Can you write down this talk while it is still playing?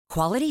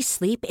Quality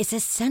sleep is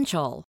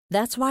essential.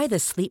 That's why the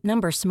Sleep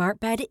Number Smart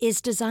Bed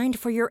is designed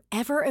for your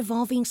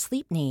ever-evolving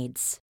sleep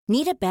needs.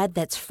 Need a bed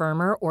that's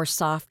firmer or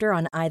softer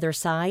on either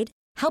side?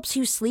 Helps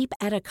you sleep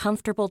at a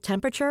comfortable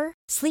temperature?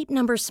 Sleep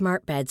Number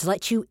Smart Beds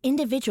let you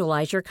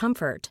individualize your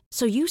comfort,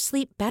 so you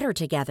sleep better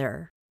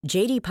together.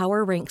 J.D.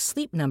 Power ranks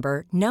Sleep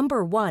Number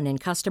number 1 in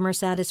customer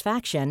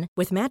satisfaction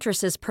with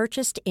mattresses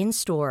purchased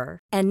in-store.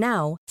 And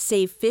now,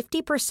 save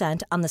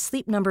 50% on the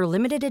Sleep Number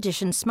Limited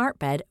Edition Smart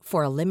Bed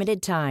for a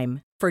limited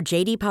time. For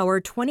J.D. Power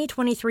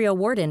 2023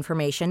 award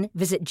information,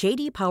 visit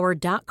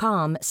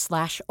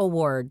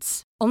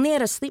jdpower.com/awards. Only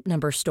at a Sleep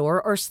Number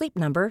store or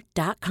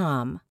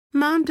sleepnumber.com.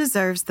 Mom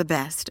deserves the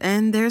best,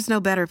 and there's no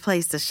better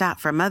place to shop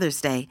for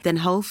Mother's Day than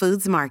Whole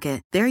Foods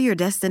Market. They're your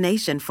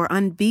destination for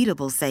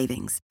unbeatable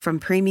savings, from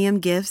premium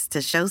gifts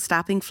to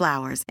show-stopping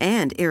flowers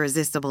and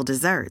irresistible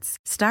desserts.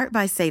 Start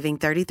by saving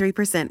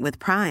 33% with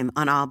Prime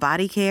on all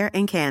body care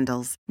and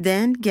candles.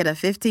 Then get a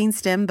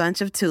 15-stem bunch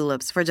of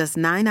tulips for just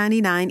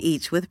 $9.99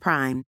 each with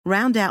Prime.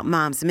 Round out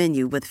Mom's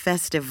menu with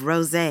festive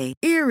rosé,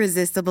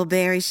 irresistible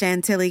berry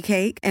chantilly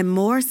cake, and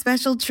more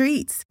special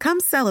treats. Come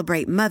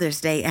celebrate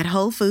Mother's Day at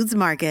Whole Foods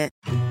Market.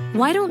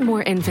 Why don't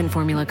more infant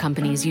formula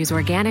companies use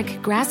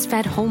organic,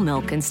 grass-fed whole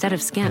milk instead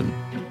of skim?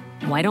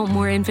 Why don't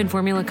more infant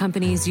formula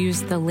companies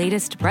use the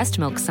latest breast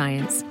milk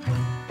science?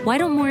 Why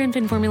don't more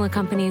infant formula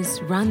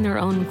companies run their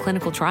own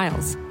clinical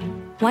trials?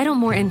 Why don't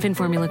more infant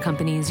formula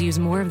companies use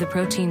more of the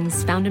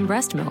proteins found in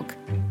breast milk?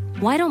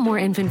 Why don't more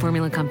infant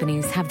formula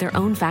companies have their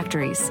own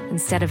factories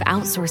instead of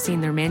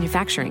outsourcing their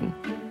manufacturing?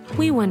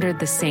 We wondered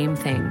the same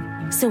thing.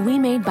 So we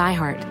made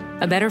ByHeart,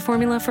 a better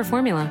formula for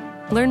formula.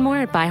 Learn more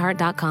at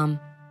byheart.com.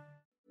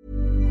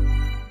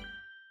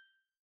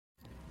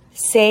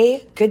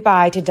 Say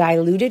goodbye to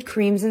diluted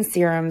creams and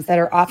serums that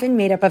are often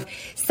made up of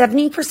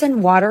 70%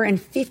 water and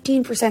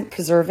 15%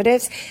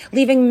 preservatives,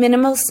 leaving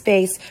minimal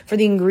space for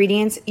the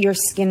ingredients your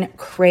skin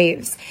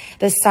craves.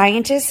 The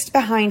scientists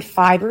behind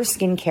Fiber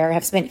Skincare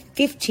have spent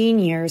 15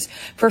 years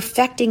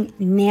perfecting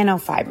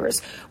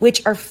nanofibers,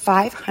 which are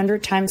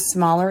 500 times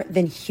smaller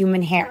than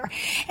human hair.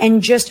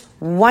 And just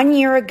 1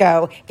 year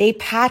ago, they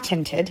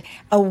patented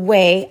a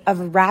way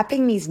of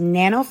wrapping these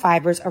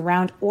nanofibers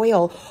around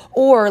oil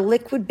or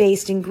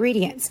liquid-based ingredients.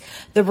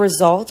 The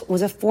result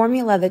was a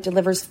formula that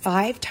delivers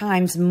 5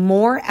 times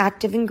more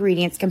active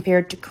ingredients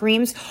compared to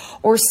creams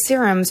or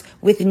serums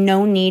with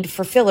no need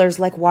for fillers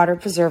like water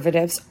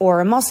preservatives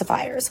or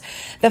emulsifiers.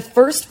 The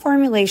first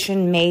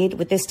formulation made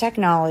with this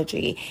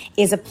technology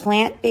is a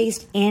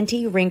plant-based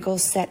anti-wrinkle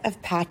set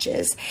of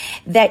patches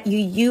that you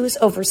use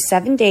over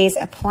 7 days,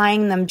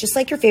 applying them just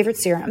like your favorite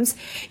serums.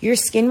 Your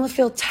skin will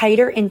feel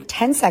tighter in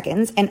 10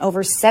 seconds, and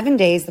over 7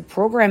 days, the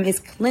program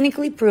is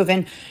clinically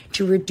proven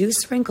to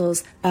reduce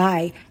wrinkles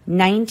by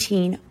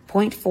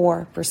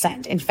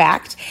 19.4%. In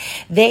fact,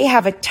 they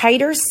have a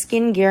tighter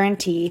skin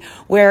guarantee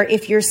where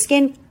if your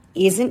skin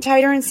isn't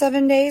tighter in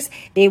 7 days,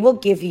 they will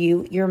give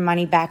you your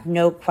money back,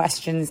 no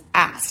questions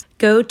asked.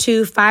 Go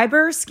to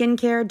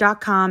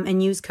fiberskincare.com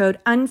and use code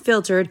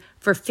UNFILTERED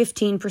for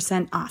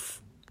 15% off.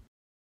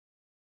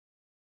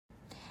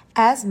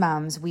 As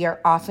moms, we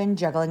are often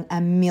juggling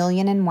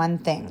 1,000,001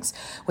 things.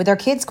 With our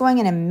kids going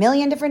in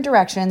 1,000,000 different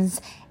directions,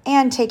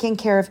 and taking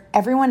care of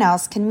everyone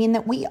else can mean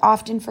that we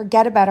often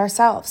forget about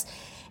ourselves.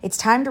 It's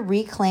time to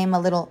reclaim a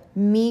little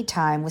me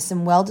time with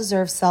some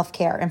well-deserved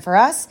self-care. And for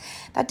us,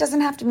 that doesn't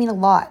have to mean a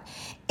lot.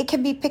 It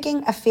can be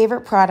picking a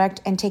favorite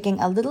product and taking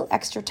a little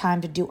extra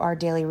time to do our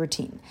daily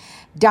routine.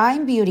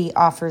 Dime Beauty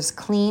offers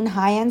clean,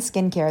 high-end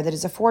skincare that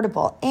is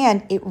affordable,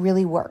 and it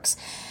really works.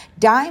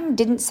 Dime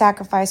didn't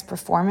sacrifice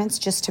performance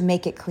just to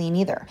make it clean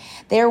either.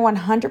 They are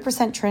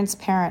 100%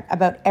 transparent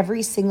about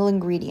every single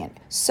ingredient,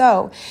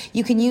 so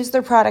you can use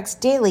their products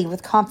daily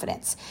with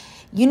confidence.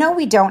 You know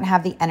we don't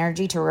have the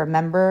energy to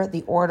remember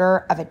the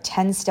order of a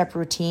 10-step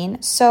routine,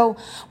 so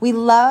we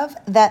love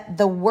that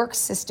the work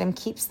system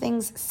keeps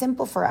things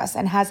simple for us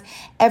and has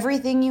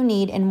everything you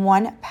need in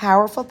one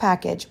powerful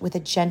package with a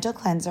gentle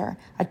cleanser,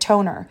 a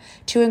toner,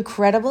 2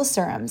 incredible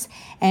serums,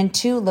 and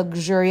 2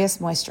 luxurious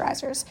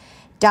moisturizers.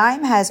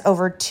 Dime has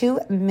over 2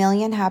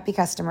 million happy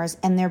customers,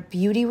 and their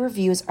beauty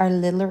reviews are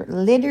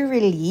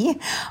literally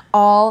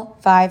all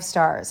 5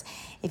 stars.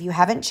 If you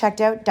haven't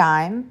checked out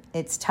Dime,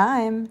 it's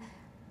time.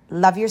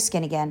 Love your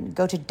skin again.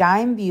 Go to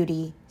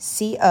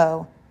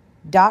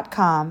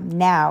dimebeautyco.com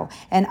now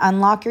and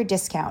unlock your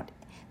discount.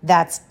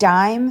 That's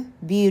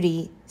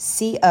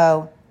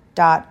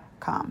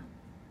dimebeautyco.com.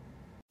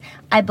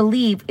 I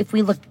believe if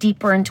we look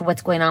deeper into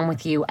what's going on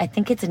with you, I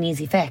think it's an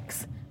easy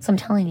fix. So I'm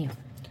telling you.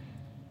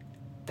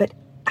 But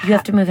you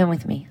have to move in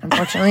with me,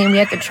 unfortunately, and we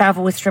have to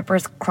travel with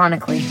strippers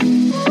chronically.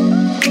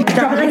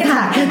 Drop it like it's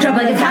hot. Drop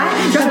it like it's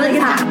hot. Drop it like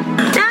it's hot.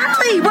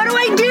 Natalie, what do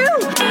I do?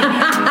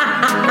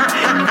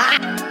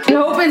 I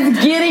hope it's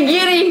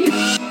giddy.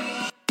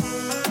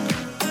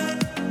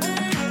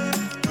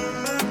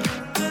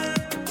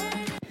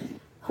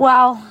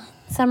 Well,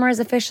 Summer has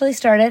officially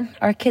started.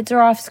 Our kids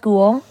are off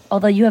school,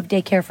 although you have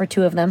daycare for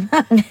 2 of them.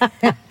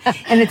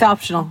 And it's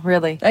optional,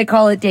 really. I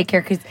call it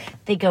daycare because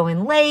they go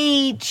in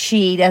late.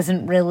 She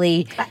doesn't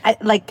really...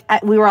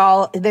 we were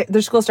all...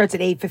 Their school starts at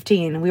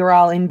 8:15. We were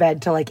all in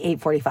bed till like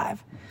 8:45.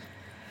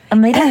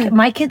 And they don't,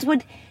 my kids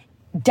would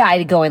die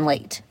to go in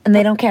late, and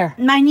they don't care.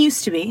 Mine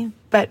used to be,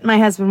 but my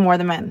husband more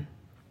than men.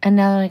 And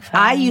now they're like, fine.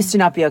 I used to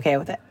not be okay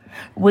with it.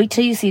 Wait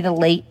till you see the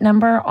late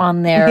number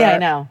on their Yeah, I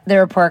know.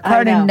 their report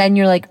card, I know. and then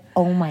you're like,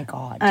 oh my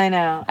God. I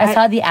know. I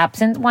saw the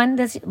absent one.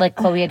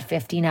 Chloe had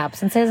 15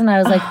 absences, and I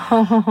was like,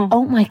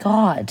 oh my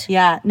God.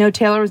 Yeah. No,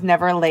 Taylor was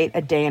never late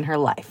a day in her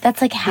life.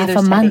 That's like half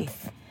Neither's a Teddy.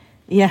 month.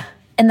 Yeah.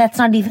 And that's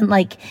not even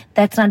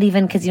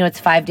because, it's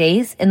 5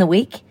 days in the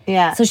week.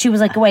 Yeah. So she was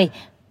like away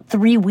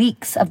 3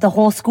 weeks of the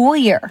whole school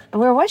year.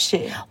 Where was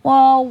she?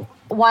 Well,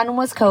 1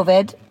 was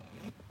COVID.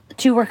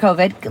 2 were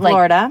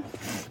COVID.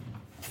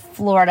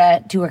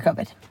 Florida, 2 were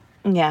COVID.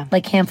 Yeah.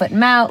 Like hand, foot, and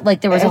mouth.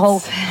 Like there was a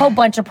whole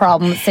bunch of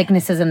problems,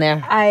 sicknesses in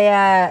there.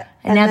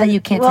 And now that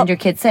you can't send your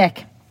kid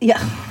sick. Yeah.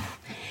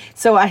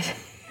 So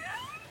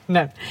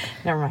no,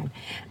 never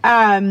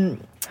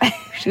mind.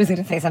 She was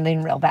going to say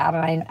something real bad,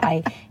 and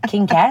I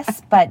can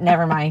guess, but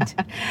never mind.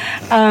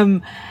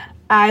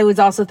 I was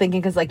also thinking,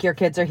 because like your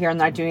kids are here and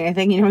not doing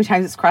anything, you know how many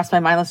times it's crossed my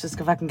mind, let's just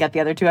go fucking get the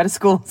other 2 out of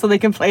school so they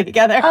can play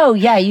together. Oh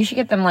yeah, you should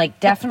get them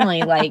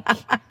definitely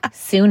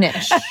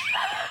soonish.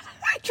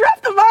 I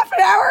dropped them off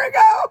an hour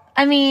ago.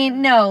 I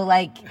mean, no,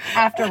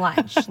 after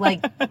lunch,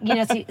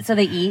 so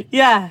they eat.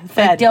 Yeah,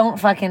 fed. Don't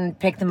fucking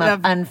pick them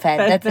up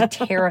unfed. That's a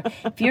terrible.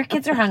 If your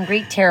kids are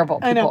hungry, terrible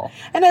people. I know.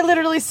 And I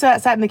literally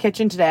sat in the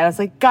kitchen today. And I was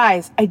like,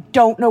 guys, I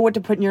don't know what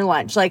to put in your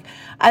lunch. I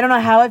don't know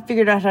how I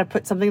figured out how to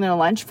put something in their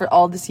lunch for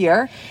all this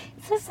year.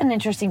 This is an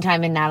interesting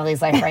time in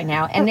Natalie's life right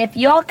now. And if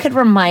y'all could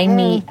remind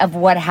me of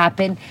what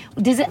happened,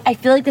 I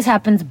feel like this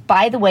happens,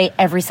 by the way,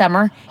 every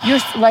summer. You're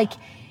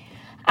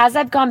as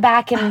I've gone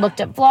back and looked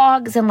at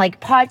vlogs and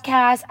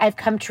podcasts, I've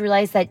come to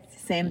realize that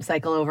Same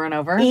cycle over and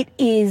over. it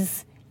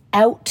is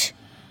outrageous.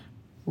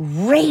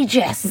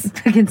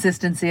 The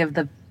consistency of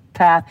the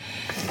path.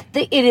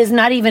 It is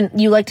not even,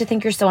 you like to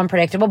think you're so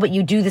unpredictable, but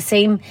you do the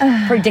same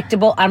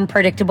predictable,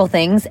 unpredictable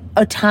things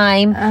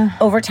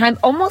over time,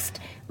 almost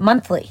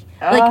monthly.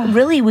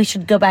 Really, we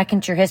should go back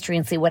into your history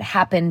and see what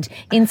happened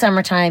in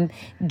summertime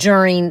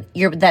during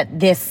that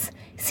this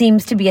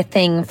seems to be a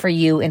thing for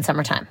you in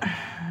summertime.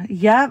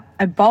 Yeah,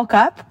 I bulk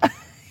up.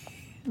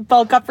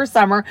 Bulk up for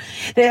summer.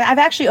 I've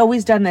actually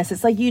always done this.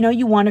 It's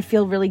you want to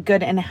feel really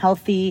good and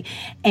healthy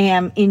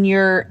and in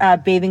your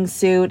bathing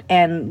suit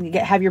and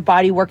have your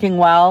body working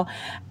well.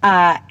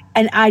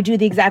 And I do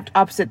the exact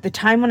opposite. The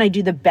time when I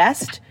do the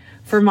best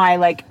for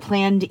my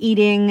planned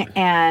eating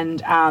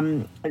and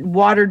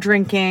water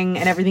drinking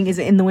and everything is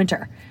in the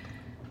winter.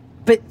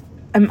 But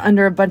I'm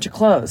under a bunch of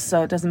clothes,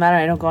 so it doesn't matter.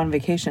 I don't go on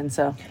vacation,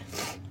 so...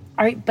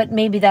 All right, but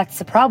maybe that's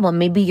the problem.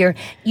 Maybe we're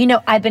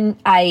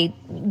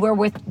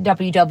with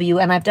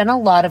WW, and I've done a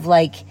lot of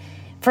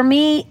for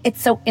me,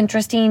 it's so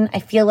interesting. I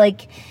feel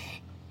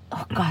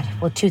oh God,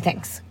 well, 2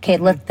 things. Okay,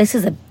 this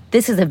is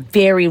a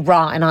very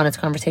raw and honest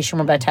conversation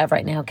we're about to have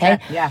right now. Okay,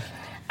 yeah.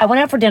 I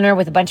went out for dinner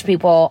with a bunch of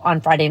people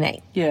on Friday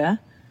night. Yeah.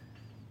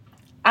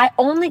 I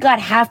only got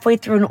halfway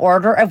through an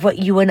order of what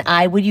you and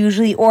I would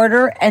usually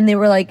order, and they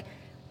were like,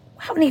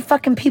 "How many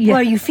fucking people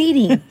are you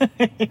feeding?"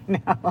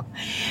 No.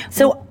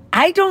 So.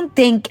 I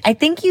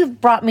think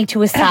you've brought me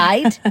to a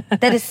side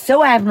that is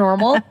so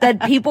abnormal that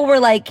people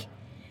were like,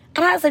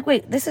 and I was like,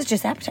 wait, this is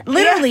just appetizer.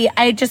 Literally,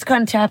 I had just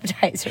gone to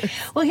appetizers.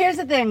 Well, here's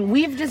the thing.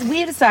 We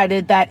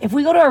decided that if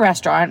we go to a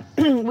restaurant,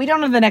 we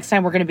don't know the next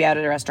time we're going to be out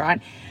at a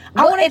restaurant.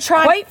 I want to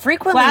try quite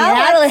frequently.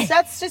 Well,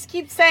 let's just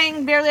keep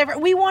saying barely ever.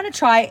 We want to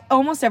try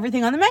almost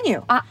everything on the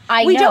menu.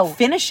 We know. don't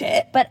finish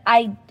it, but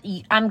I'm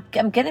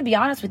going to be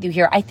honest with you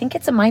here. I think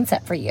it's a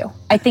mindset for you.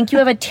 I think you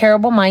have a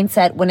terrible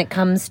mindset when it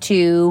comes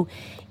to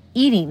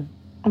eating.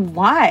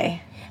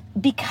 Why?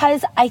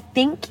 Because I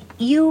think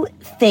you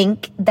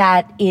think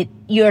that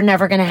you're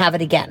never going to have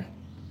it again.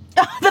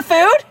 The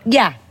food?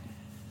 Yeah.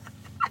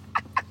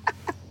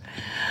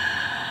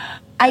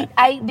 When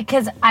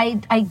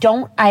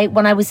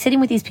I was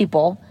sitting with these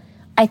people,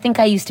 I think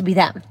I used to be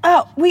them.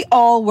 Oh, we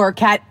all were,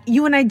 Kat.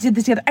 You and I did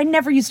this together. I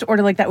never used to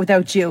order like that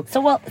without you. The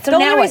now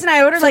only reason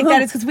I order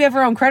that is because we have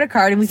our own credit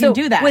card and we can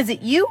do that. Was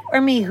it you or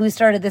me who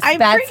started this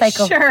bad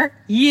cycle? I'm pretty sure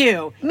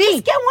you. Me.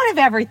 Just get one of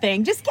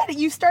everything. Just get it.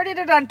 You started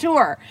it on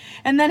tour.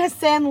 And then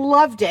Hassan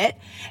loved it.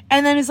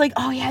 And then it's like,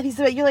 oh yeah, these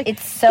are, you're like,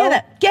 it's so,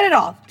 get it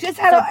all. Just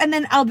have it. And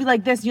then I'll be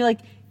like this and you're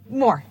like,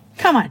 more.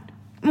 Come on.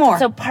 More.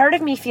 So part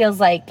of me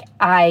feels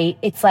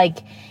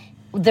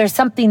there's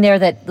something there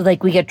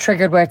that we get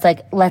triggered where it's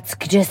let's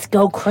just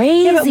go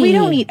crazy. Yeah, but we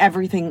don't eat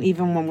everything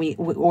even when we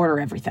order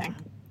everything.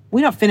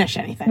 We don't finish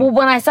anything. Well,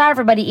 when I saw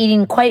everybody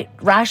eating quite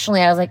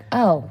rationally, I was like,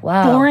 oh,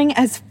 wow. Boring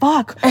as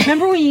fuck.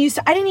 Remember when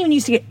I didn't even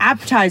used to get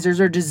appetizers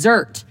or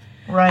dessert.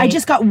 Right. I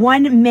just got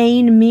one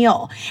main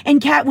meal.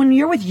 And Kat, when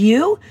you're with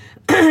you,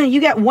 you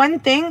get one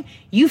thing,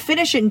 you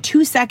finish it in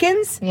 2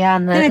 seconds, Yeah,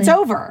 and then it's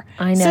over.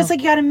 I know. So it's like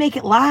you got to make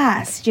it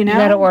last, you know? You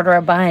got to order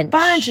a bunch.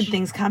 And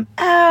things come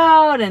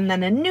out, and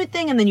then a new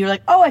thing, and then you're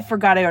like, oh, I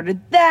forgot I ordered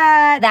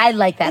that. I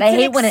like that. It's I an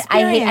hate when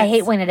I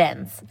hate when it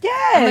ends.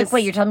 Yes. I'm like,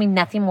 wait, you're telling me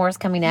nothing more is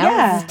coming out?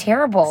 Yeah. This is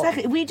terrible.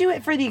 Exactly. We do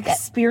it for the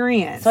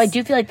experience. So I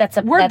do feel like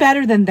We're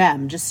better than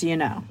them, just so you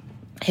know.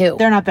 Who?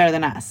 They're not better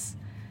than us.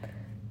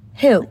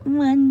 Who?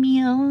 1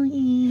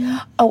 million.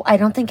 Oh, I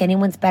don't think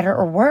anyone's better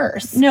or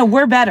worse. No,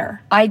 we're better.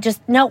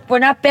 No, we're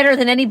not better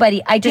than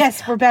anybody.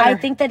 Yes, we're better. I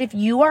think that if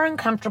you are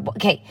uncomfortable,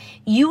 okay,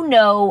 you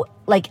know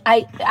how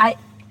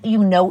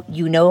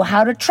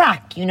to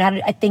track. You know how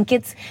to, I think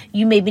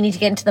you maybe need to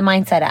get into the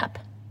Mindset app.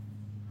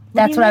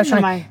 That's what I was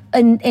trying.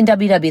 In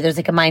WW, there's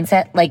like a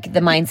mindset, like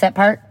the mindset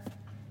part.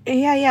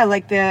 Yeah,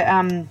 like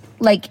the,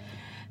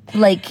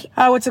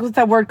 what's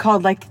that word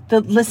called? Like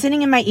the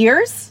listening in my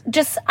ears?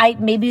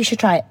 Maybe you should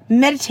try it.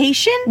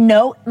 Meditation?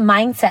 No,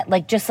 mindset.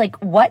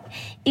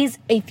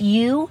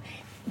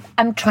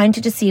 I'm trying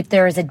to just see if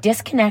there is a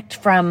disconnect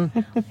from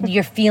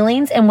your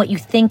feelings and what you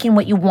think and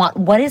what you want.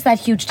 What is that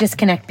huge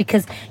disconnect?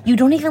 Because you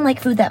don't even like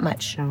food that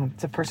much. No,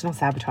 it's a personal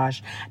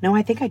sabotage. No,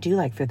 I think I do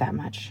like food that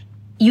much.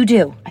 You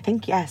do? I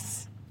think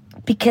yes.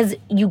 Because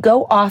you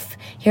go off,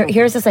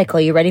 here's the cycle.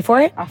 Are you ready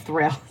for it? Off the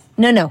rails.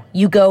 No,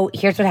 you go,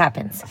 here's what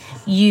happens.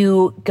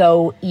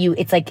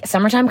 It's like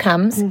summertime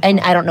comes, and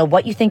I don't know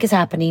what you think is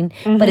happening,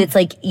 but it's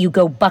like you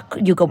go buck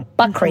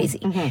crazy.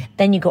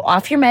 Then you go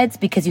off your meds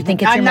because you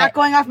think it's I'm not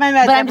going off my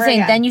meds. But I'm just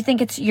saying, then you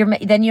think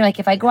then you're like,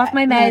 if I go off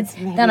my meds,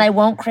 then I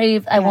won't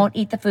crave, I won't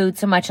eat the food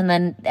so much, and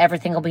then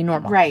everything will be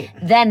normal. Right.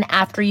 Then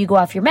after you go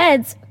off your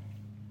meds,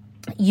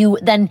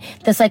 then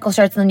the cycle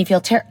starts, and then you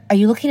feel Are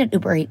you looking at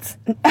Uber Eats?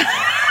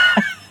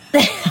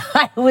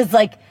 I was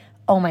like,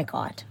 oh my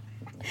God.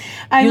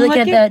 You're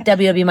looking at the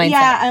WW mindset.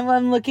 Yeah,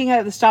 I'm looking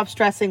at the stop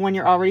stressing when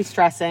you're already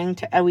stressing,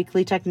 a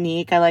weekly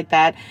technique. I like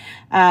that.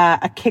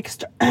 A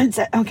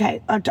Kickstarter.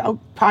 Okay.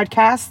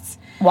 Podcasts.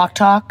 Walk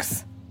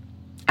talks.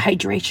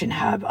 Hydration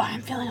hub. Oh,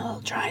 I'm feeling a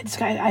little dry.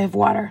 I have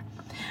water.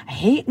 I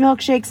hate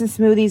milkshakes and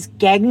smoothies.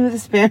 Gag me with a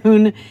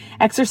spoon.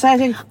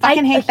 Exercising.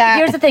 Fucking hate that.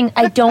 Here's the thing.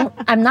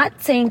 I'm not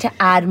saying to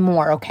add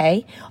more,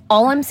 okay?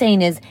 All I'm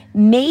saying is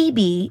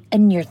maybe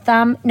in your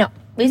thumb.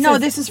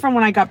 This is from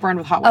when I got burned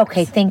with hot wax.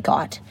 Okay, thank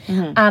God.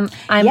 I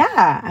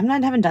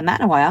haven't done that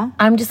in a while.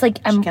 I'm just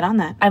like, get on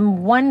that.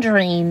 I'm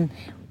wondering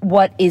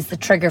what is the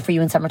trigger for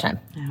you in summertime.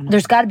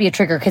 There's got to be a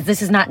trigger because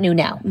this is not new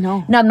now.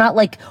 No, I'm not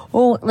like,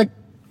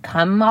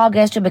 come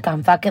August you'll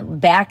become fucking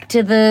back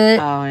to the.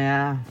 Oh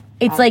yeah.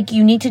 It's like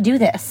you need to do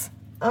this.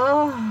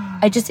 Oh.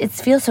 It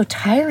feels so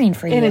tiring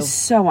for you. It is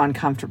so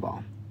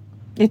uncomfortable.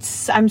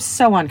 I'm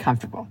so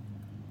uncomfortable.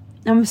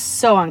 I'm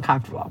so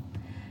uncomfortable.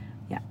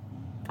 Yeah.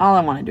 All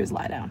I want to do is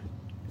lie down.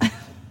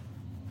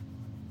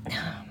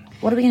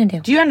 What are we going to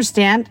do? Do you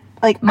understand?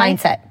 Like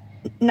mindset.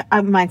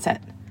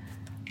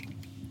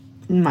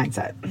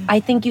 Mindset. I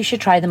think you should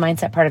try the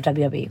mindset part of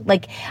WW.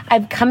 Like,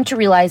 I've come to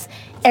realize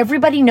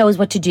everybody knows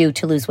what to do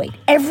to lose weight.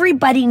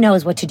 Everybody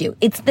knows what to do.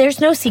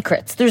 There's no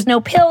secrets. There's no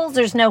pills.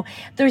 There's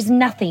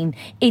nothing.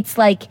 It's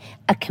like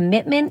a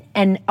commitment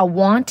and a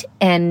want,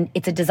 and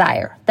it's a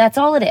desire. That's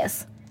all it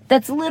is.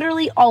 That's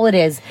literally all it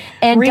is.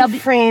 And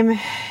reframe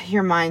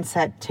your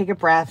mindset. Take a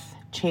breath.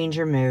 Change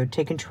your mood.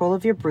 Take control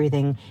of your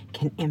breathing.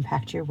 Can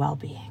impact your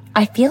well-being.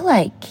 I feel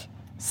like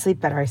sleep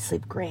better. I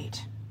sleep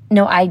great.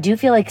 No, I do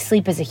feel like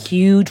sleep is a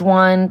huge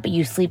one, but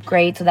you sleep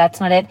great, so that's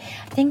not it.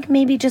 I think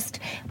maybe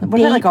just what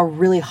about like a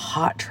really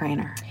hot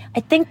trainer? I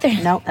think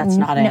there's no, that's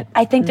not it.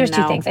 I think there's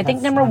two things. I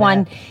think number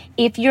one,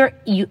 if you're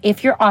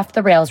off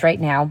the rails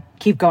right now,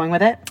 keep going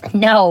with it.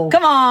 No,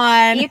 come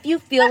on. If you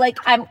feel like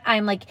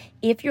I'm like,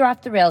 if you're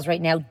off the rails right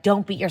now,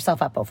 don't beat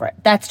yourself up over it.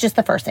 That's just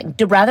the first thing.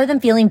 Rather than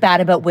feeling bad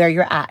about where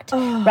you're at,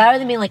 rather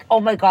than being like, oh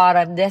my God,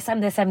 I'm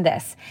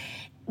this.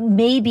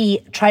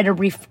 Maybe try to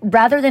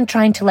rather than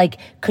trying to like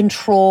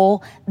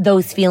control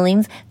those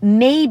feelings,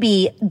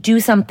 maybe do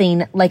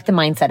something like the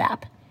Mindset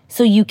app.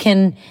 So you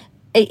can,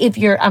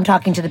 I'm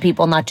talking to the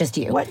people, not just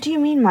you. What do you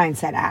mean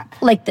Mindset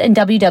app? Like in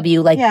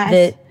WW, like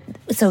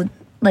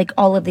like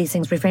all of these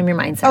things, reframe your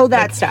mindset. Oh,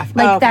 that stuff.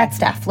 That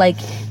stuff. Like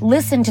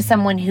listen to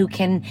someone who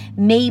can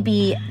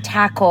maybe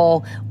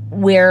tackle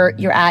where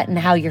you're at and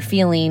how you're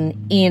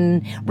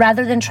feeling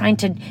rather than trying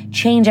to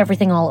change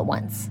everything all at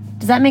once.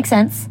 Does that make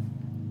sense?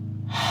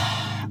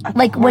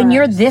 Like when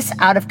you're this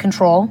out of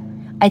control,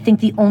 I think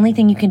the only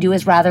thing you can do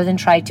is rather than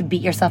try to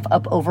beat yourself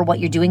up over what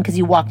you're doing because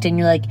you walked in,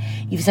 you're like,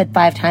 you've said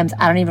 5 times,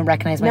 I don't even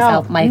recognize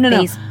myself. My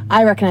face. No.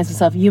 I recognize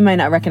myself. You might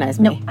not recognize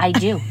me. No, I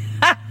do.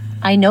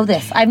 I know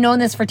this. I've known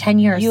this for 10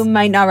 years. You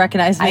might not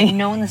recognize me. I've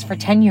known this for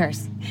 10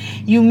 years.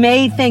 You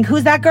may think,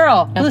 who's that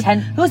girl? No,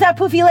 who's that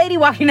poofy lady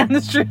walking down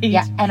the street?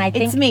 Yeah, and I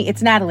think it's me.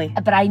 It's Natalie.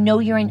 But I know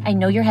I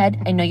know your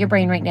head. I know your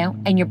brain right now,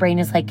 and your brain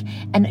is like,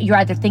 and you're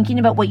either thinking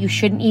about what you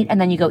shouldn't eat,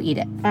 and then you go eat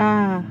it.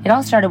 It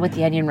all started with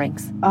the onion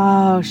rings.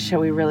 Oh shit,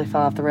 we really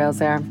fell off the rails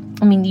there.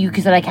 I mean, you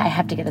said like I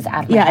have to get this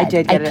out of my head. Yeah, I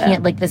did. Get I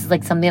can't. Like this is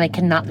like something I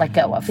cannot let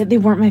go of. They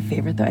weren't my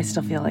favorite though. I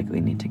still feel like we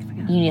need to.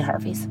 You need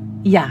Harvey's.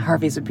 Yeah,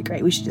 Harvey's would be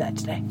great. We should do that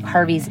today.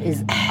 Harvey's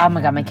is, oh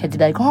my God, my kids would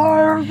be like,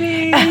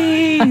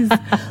 Harvey's!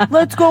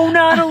 Let's go,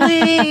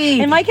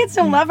 Natalie! And my kids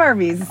don't love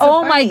Harvey's.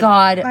 Oh my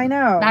God. I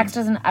know. Max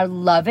doesn't, I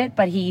love it,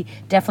 but he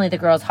definitely, the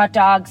girls, hot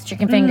dogs,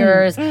 chicken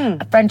fingers,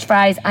 French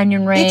fries,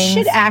 onion rings. It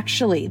should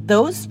actually,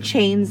 those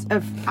chains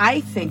of, I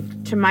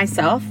think to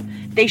myself,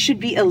 they should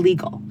be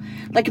illegal.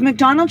 Like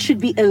McDonald's should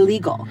be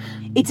illegal.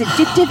 It's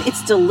addictive.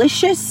 It's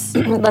delicious.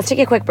 Let's take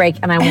a quick break,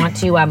 and I want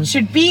to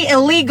should be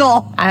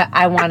illegal.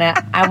 I want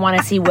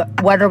to see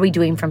what are we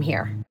doing from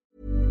here.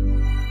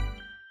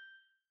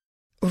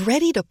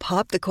 Ready to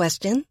pop the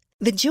question?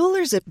 The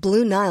jewelers at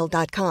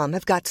BlueNile.com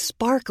have got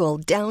sparkle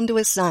down to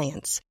a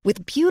science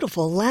with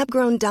beautiful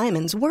lab-grown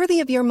diamonds worthy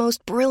of your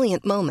most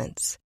brilliant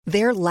moments.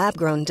 Their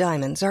lab-grown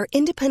diamonds are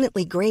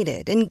independently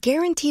graded and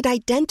guaranteed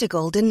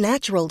identical to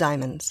natural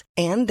diamonds,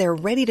 and they're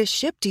ready to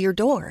ship to your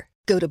door.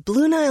 Go to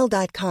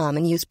BlueNile.com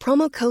and use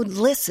promo code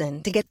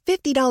LISTEN to get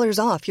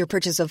 $50 off your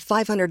purchase of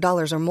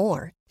 $500 or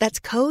more. That's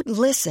code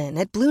LISTEN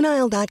at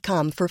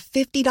BlueNile.com for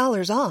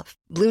 $50 off.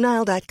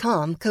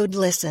 BlueNile.com, code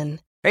LISTEN.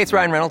 Hey, it's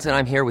Ryan Reynolds, and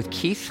I'm here with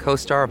Keith,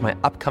 co-star of my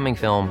upcoming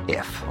film,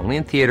 If, only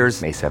in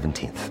theaters May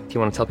 17th. Do you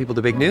want to tell people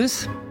the big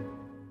news?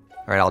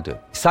 All right, I'll do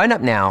it. Sign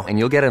up now and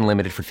you'll get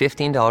unlimited for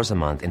 $15 a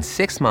month and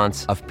 6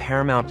 months of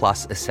Paramount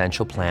Plus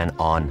Essential Plan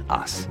on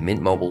us.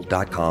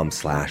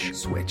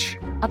 MintMobile.com/switch.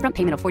 Upfront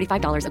payment of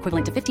 $45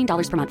 equivalent to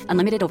 $15 per month.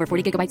 Unlimited over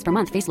 40 gigabytes per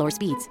month. Face lower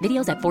speeds.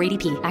 Videos at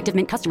 480p. Active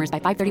Mint customers by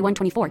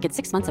 531.24 get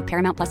 6 months of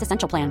Paramount Plus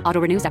Essential Plan.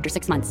 Auto renews after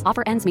 6 months.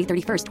 Offer ends May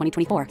 31st,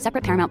 2024.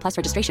 Separate Paramount Plus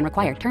registration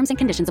required. Terms and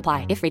conditions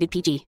apply if rated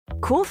PG.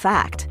 Cool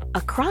fact,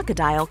 a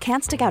crocodile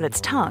can't stick out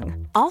its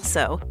tongue.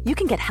 Also, you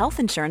can get health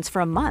insurance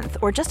for a month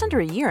or just under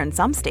a year in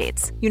some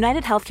states.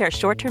 United Healthcare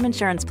short-term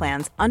insurance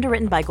plans,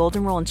 underwritten by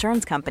Golden Rule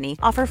Insurance Company,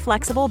 offer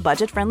flexible,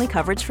 budget-friendly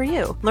coverage for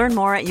you. Learn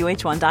more at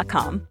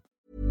uh1.com.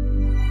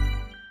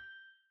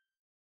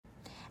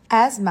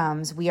 As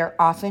moms, we are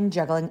often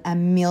juggling a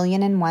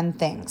million and one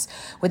things.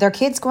 With our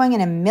kids going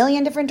in a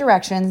million different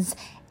directions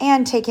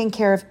and taking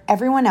care of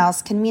everyone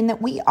else can mean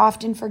that we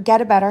often forget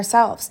about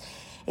ourselves.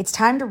 It's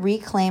time to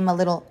reclaim a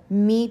little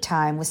me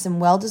time with some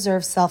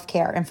well-deserved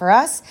self-care. And for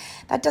us,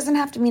 that doesn't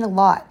have to mean a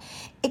lot.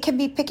 It can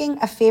be picking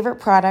a favorite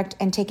product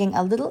and taking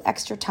a little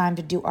extra time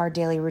to do our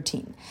daily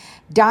routine.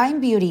 Dime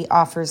Beauty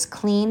offers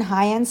clean,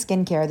 high-end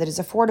skincare that is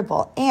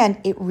affordable, and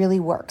it really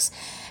works.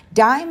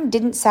 Dime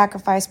didn't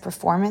sacrifice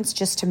performance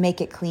just to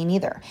make it clean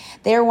either.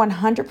 They are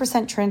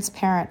 100%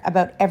 transparent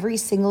about every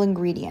single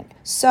ingredient,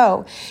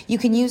 so you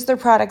can use their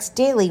products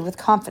daily with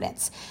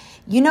confidence.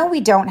 You know we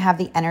don't have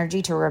the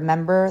energy to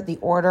remember the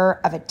order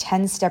of a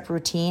 10-step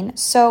routine,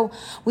 so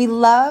we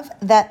love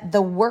that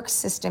the work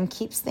system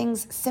keeps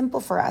things simple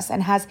for us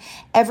and has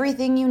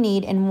everything you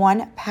need in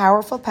one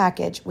powerful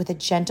package with a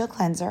gentle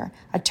cleanser,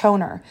 a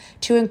toner,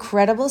 2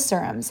 incredible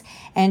serums,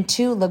 and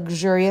 2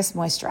 luxurious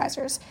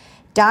moisturizers.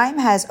 Dime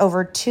has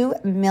over 2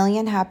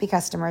 million happy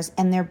customers,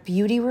 and their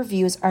beauty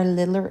reviews are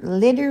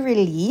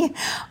literally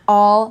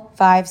all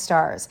 5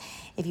 stars.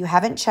 If you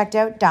haven't checked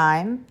out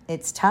Dime,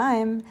 it's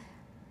time.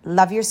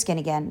 Love your skin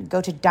again.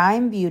 Go to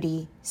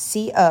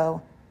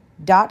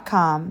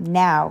dimebeautyco.com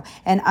now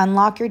and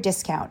unlock your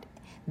discount.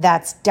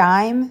 That's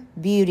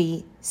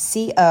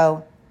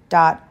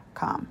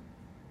dimebeautyco.com.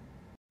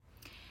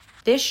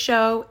 This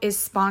show is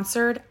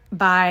sponsored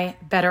by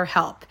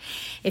BetterHelp.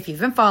 If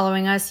you've been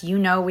following us, you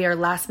know we are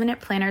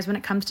last-minute planners when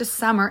it comes to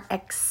summer,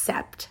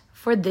 except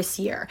for this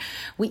year.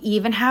 We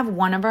even have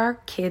one of our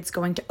kids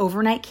going to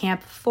overnight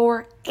camp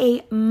for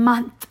a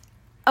month,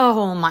 a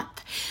whole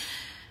month.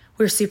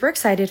 We're super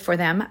excited for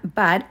them,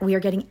 but we are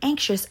getting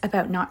anxious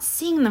about not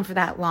seeing them for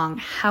that long.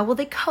 How will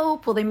they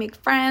cope? Will they make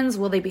friends?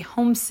 Will they be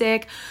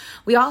homesick?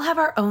 We all have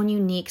our own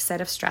unique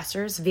set of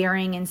stressors,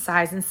 varying in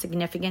size and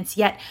significance,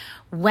 yet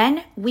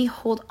when we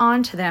hold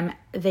on to them,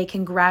 they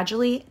can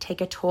gradually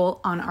take a toll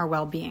on our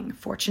well-being.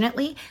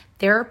 Fortunately,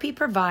 therapy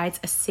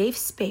provides a safe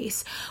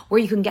space where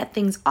you can get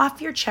things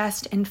off your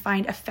chest and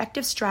find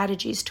effective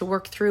strategies to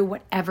work through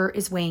whatever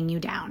is weighing you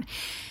down.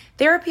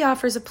 Therapy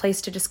offers a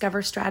place to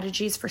discover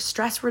strategies for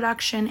stress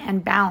reduction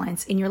and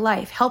balance in your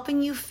life,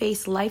 helping you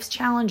face life's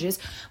challenges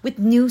with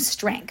new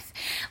strength.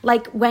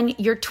 Like when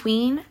your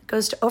tween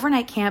goes to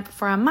overnight camp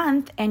for a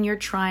month and you're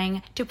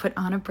trying to put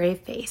on a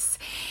brave face.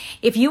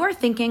 If you are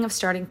thinking of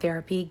starting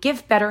therapy,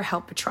 give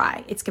BetterHelp a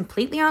try. It's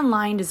completely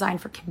online,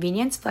 designed for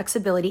convenience,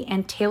 flexibility,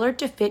 and tailored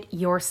to fit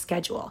your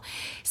schedule.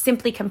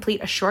 Simply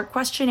complete a short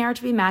questionnaire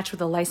to be matched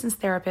with a licensed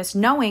therapist,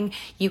 knowing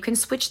you can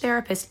switch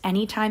therapists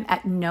anytime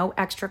at no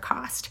extra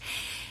cost.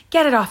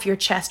 Get it off your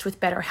chest with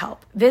BetterHelp.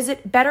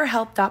 Visit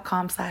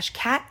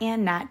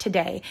betterhelp.com/catandnat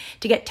today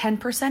to get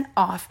 10%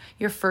 off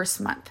your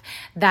first month.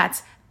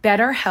 That's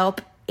BetterHelp,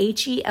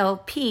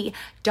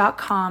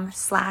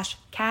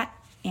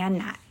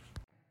 HELP.com/catandnat.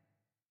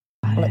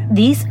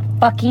 These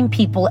fucking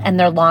people and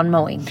their lawn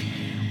mowing.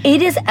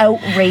 It is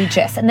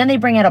outrageous. And then they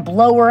bring out a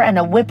blower and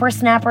a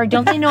whippersnapper.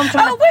 Don't they know I'm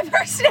trying to...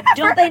 whippersnapper!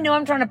 Don't they know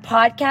I'm trying to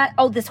podcast?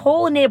 Oh, this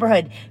whole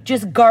neighborhood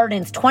just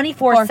gardens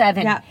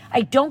 24/7. Yeah.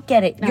 I don't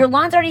get it. No. Your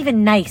lawns aren't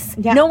even nice.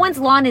 Yeah. No one's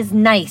lawn is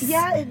nice.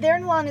 Yeah, their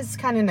lawn is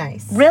kind of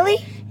nice. Really?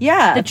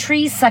 Yeah. The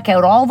trees suck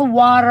out all the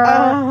water.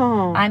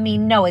 Oh. I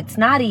mean, no, it's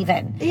not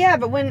even. Yeah,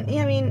 but when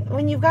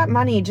you've got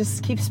money,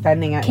 just keep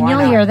spending it. Can you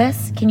all hear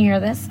this? Can you hear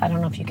this? I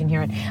don't know if you can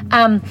hear it.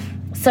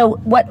 So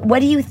what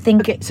do you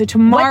think? Okay, so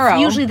tomorrow.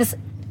 What's usually this?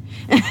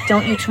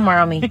 Don't you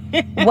tomorrow me.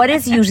 What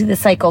is usually the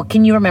cycle?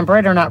 Can you remember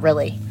it or not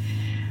really?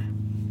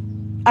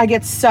 I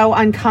get so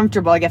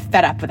uncomfortable. I get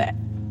fed up with it.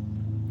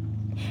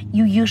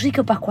 You usually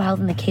go buck wild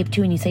in the Cape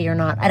too, and you say you're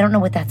not. I don't know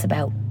what that's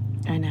about.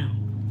 I know.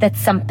 That's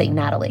something,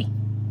 Natalie.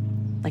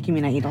 Like, you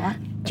mean I eat a lot?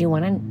 Do you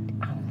want to?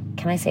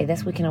 Can I say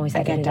this? We can always.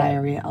 I get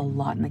diarrhea a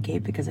lot in the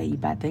Cape because I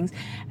eat bad things,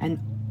 and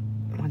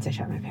once I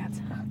shut my pants.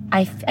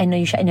 I know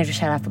you. I never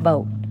shut off a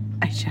boat.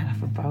 I shut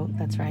off a boat.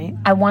 That's right.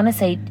 I want to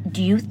say,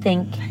 do you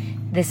think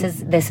this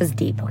is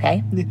deep?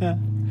 Okay. Yeah.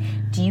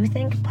 Do you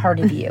think part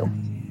of you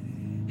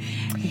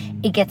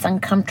it gets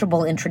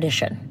uncomfortable in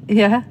tradition?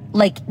 Yeah.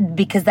 Like,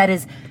 because that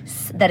is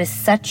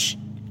such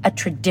a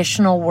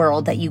traditional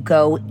world that you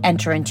go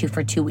enter into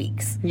for 2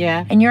 weeks.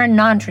 Yeah. And you're a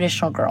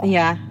non-traditional girl.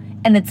 Yeah.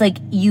 And it's like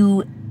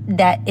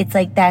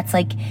that's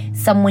like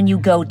someone you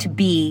go to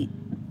be,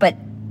 but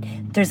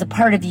there's a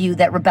part of you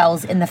that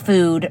rebels in the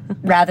food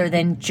rather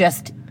than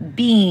just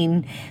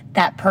being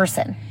that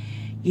person.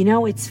 You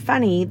know, it's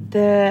funny.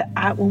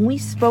 When we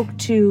spoke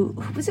to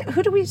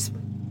who did we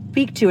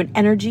speak to? An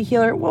energy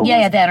healer?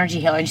 Yeah, the energy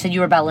healer. And she said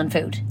you rebel in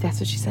food. That's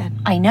what she said.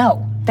 I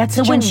know. That's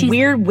such a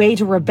weird way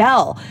to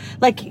rebel.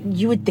 Like,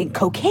 you would think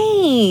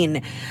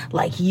cocaine.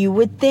 Like, you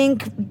would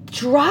think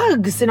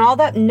drugs and all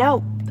that.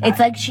 No. It's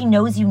like she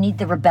knows you need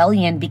the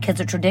rebellion because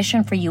the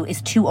tradition for you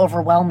is too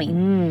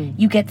overwhelming.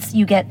 You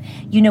get,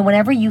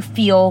 whenever you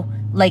feel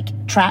like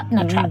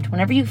not trapped,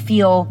 whenever you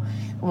feel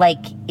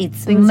like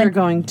it's things are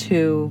going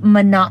too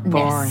monotonous,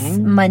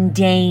 boring,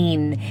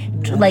 mundane,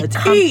 like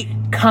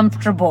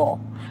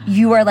comfortable.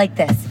 You are like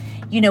this.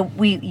 You know,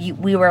 you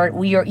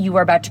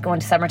were about to go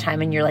into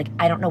summertime, and you're like,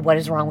 I don't know what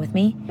is wrong with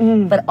me,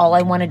 but all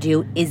I want to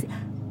do is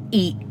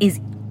eat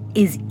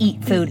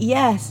food.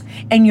 Yes,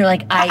 and you're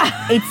like,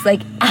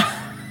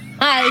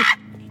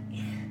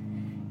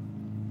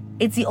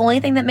 it's the only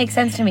thing that makes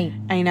sense to me.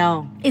 I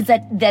know. Is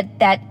that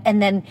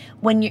and then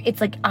when you're, it's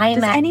like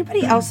Does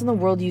anybody else in the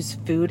world use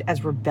food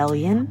as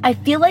rebellion? I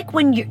feel like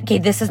when you're,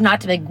 this is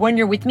not to be, when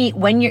you're with me,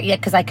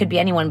 because I could be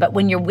anyone, but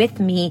when you're with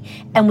me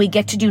and we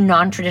get to do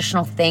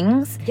non-traditional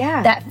things,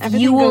 that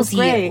fuels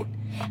you.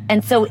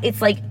 And so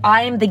it's like,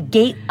 I'm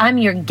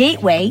your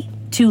gateway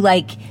to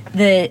like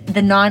the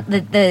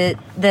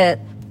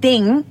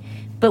thing,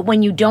 but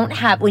when you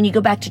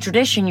go back to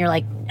tradition, you're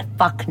like,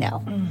 fuck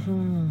no.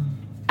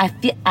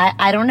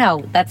 I don't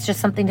know. That's just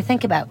something to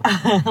think about.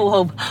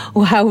 Well,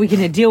 how are we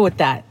going to deal with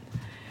that?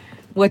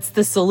 What's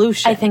the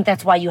solution? I think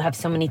that's why you have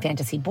so many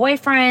fantasy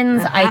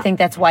boyfriends. I think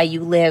that's why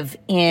you live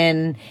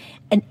in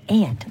an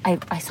ant.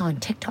 I saw on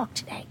TikTok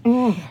today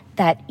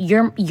that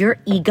your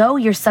ego,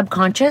 your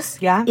subconscious,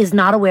 is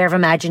not aware of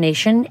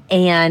imagination,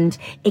 and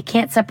it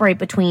can't separate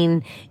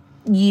between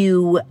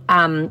you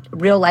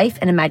real life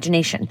and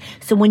imagination.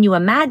 So when you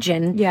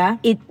imagine,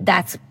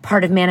 that's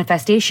part of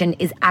manifestation,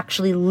 is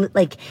actually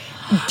like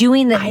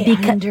doing the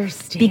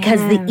because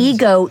the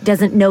ego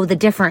doesn't know the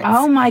difference.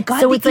 Oh my God,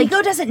 so the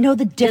ego doesn't know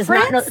the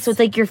difference. So it's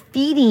like you're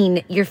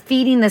feeding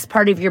this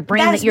part of your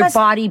brain that your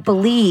body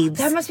believes.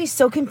 That must be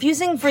so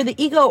confusing for the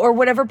ego, or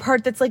whatever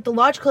part that's like the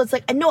logical. It's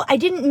like, no, I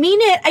didn't mean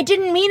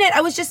it.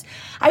 I was just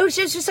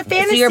a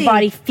fantasy. So your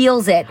body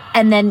feels it,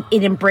 and then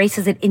it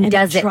embraces it and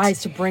does it.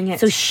 Tries to bring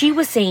it. So she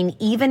was saying,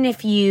 even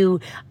if you,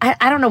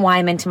 I don't know why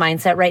I'm into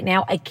mindset right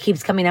now. It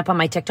keeps coming up on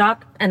my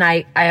TikTok, and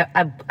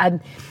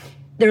I'm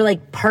they're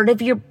like part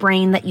of your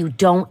brain that you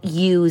don't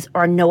use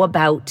or know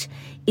about.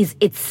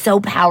 It's so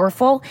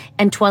powerful,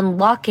 and to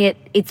unlock it,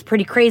 it's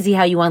pretty crazy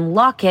how you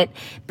unlock it.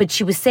 But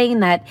she was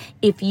saying that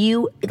if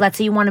you, let's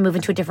say you want to move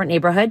into a different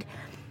neighborhood,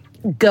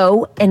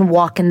 go and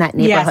walk in that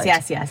neighborhood.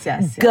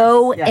 Yes.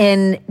 Go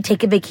and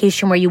take a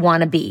vacation where you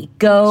want to be.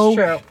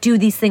 Go do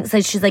these things.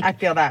 So she's like, I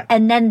feel that.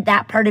 And then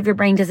that part of your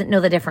brain doesn't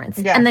know the difference.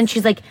 Yes. And then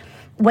she's like,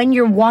 when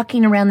you're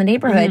walking around the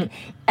neighborhood,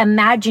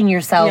 imagine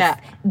yourself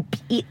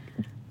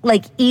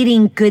like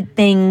eating good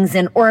things,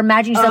 or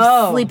imagine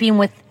yourself sleeping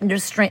with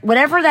restraint,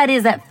 whatever that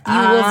is that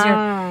fuels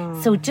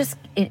your. So just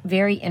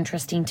very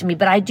interesting to me.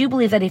 But I do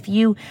believe that if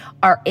you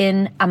are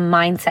in a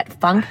mindset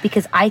funk,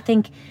 because I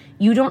think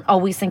you don't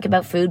always think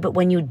about food, but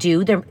when you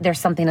do, there's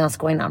something else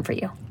going on for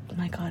you. Oh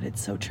my God,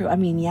 it's so true. I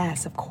mean,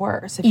 yes, of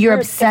course. If you're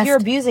obsessed. If you're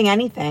abusing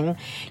anything,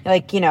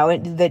 like,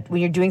 that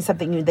when you're doing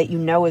something that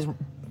is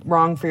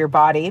wrong for your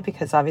body,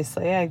 because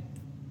obviously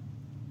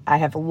I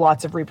have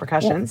lots of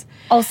repercussions.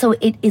 Well, also,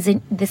 it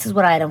isn't, this is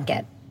what I don't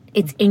get.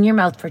 It's in your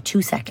mouth for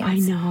 2 seconds. I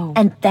know.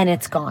 And then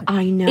it's gone.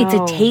 I know. It's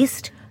a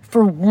taste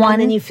for one.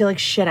 And then you feel like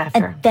shit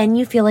after. And then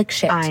you feel like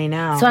shit. I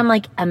know. So I'm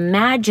like,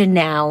 imagine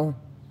now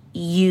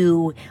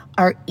you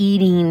are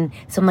eating.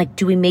 So I'm like,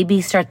 do we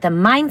maybe start the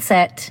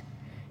mindset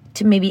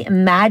to maybe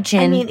imagine?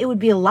 I mean, it would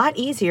be a lot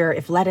easier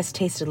if lettuce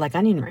tasted like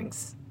onion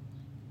rings.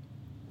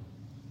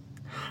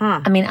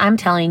 Huh. I mean, I'm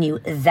telling you,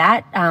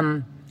 that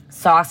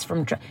sauce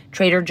from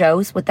Trader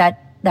Joe's with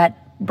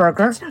that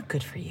burger. It's not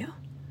good for you.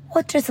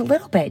 Well, just a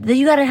little bit.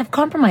 You got to have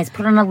compromise.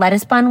 Put on a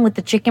lettuce bun with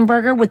the chicken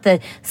burger, with the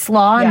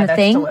slaw and the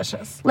thing. Yeah, that's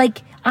delicious.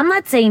 Like, I'm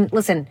not saying,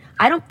 listen,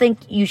 I don't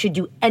think you should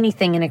do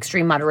anything in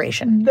extreme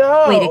moderation.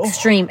 No. Wait,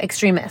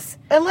 extremists.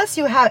 Unless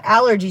you have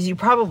allergies, you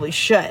probably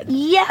should.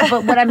 Yeah,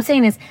 but what I'm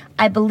saying is,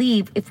 I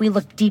believe if we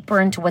look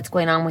deeper into what's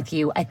going on with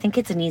you, I think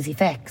it's an easy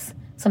fix.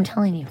 So I'm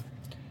telling you.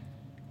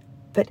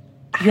 But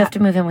you have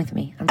to move in with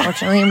me,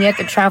 unfortunately, and we have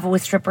to travel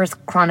with strippers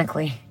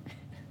chronically.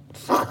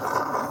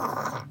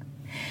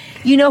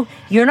 You know,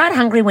 you're not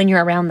hungry when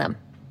you're around them.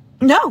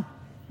 No.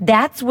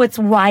 That's what's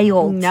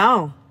wild.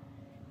 No.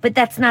 But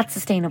that's not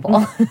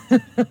sustainable.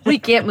 We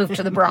can't move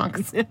to the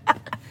Bronx.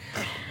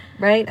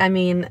 Right? I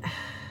mean,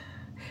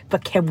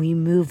 but can we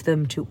move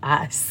them to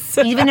us?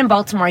 Even in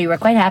Baltimore, you were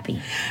quite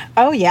happy.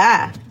 Oh,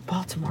 yeah.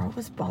 Baltimore. What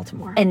was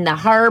Baltimore? And the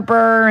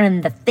harbor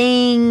and the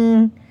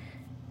thing.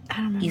 I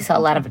don't remember. You saw a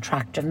lot of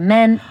attractive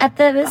men at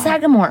the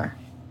Sagamore.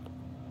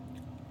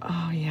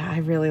 Oh, yeah. I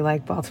really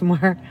like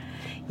Baltimore.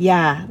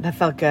 Yeah, that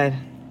felt good.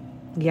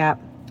 Yeah.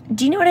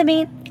 Do you know what I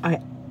mean? I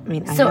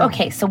know.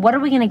 Okay, so what are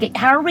we going to get?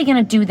 How are we going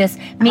to do this?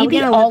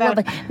 Maybe all of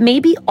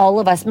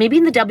us, maybe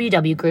in the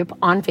WW group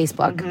on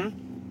Facebook,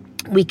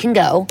 we can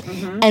go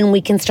and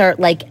we can start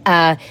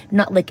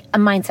not like a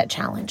mindset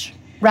challenge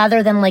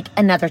rather than like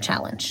another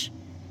challenge.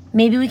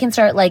 Maybe we can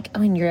start like,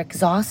 oh, and you're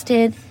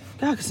exhausted.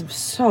 Yeah, because I'm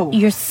so...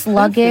 You're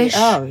sluggish.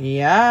 Oh,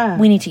 yeah.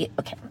 We need to get...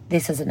 Okay,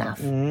 this is enough.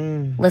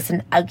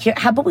 Listen,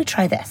 how about we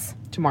try this?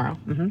 Tomorrow.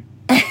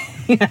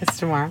 Yes,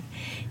 tomorrow.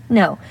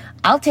 No,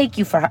 I'll take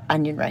you for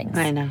onion rings.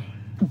 I know.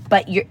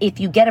 But if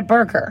you get a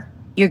burger,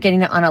 you're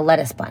getting it on a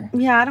lettuce bun.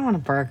 Yeah, I don't want a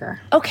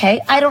burger. Okay,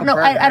 I don't know.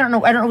 I don't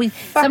know.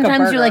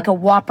 Sometimes you're like a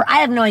Whopper. I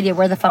have no idea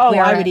where the fuck we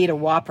are. I would eat a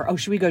Whopper. Oh,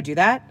 should we go do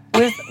that?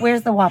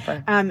 Where's the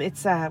Whopper?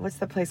 It's what's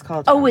the place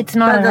called? Oh, it's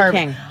not Burger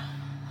King.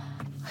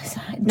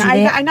 No,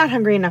 I'm not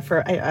hungry enough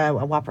for a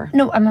Whopper.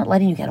 No, I'm not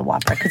letting you get a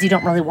Whopper because you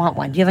don't really want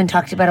one. You haven't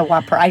talked about a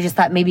Whopper. I just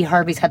thought maybe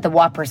Harvey's had the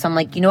Whopper, so I'm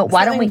like, you know what?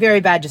 Why don't we? Something very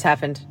bad just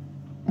happened.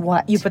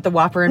 What? You put the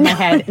Whopper in my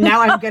head.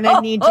 Now I'm going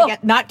to need to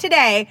get, not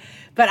today,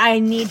 but I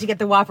need to get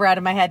the Whopper out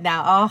of my head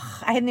now.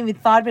 Oh, I hadn't even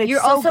thought, but it's You're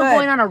so also good.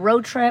 going on a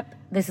road trip.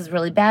 This is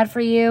really bad for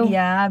you.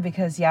 Yeah,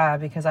 because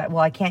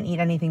I can't eat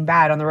anything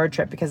bad on the road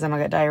trip because then I'll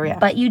get diarrhea.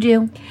 But you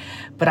do.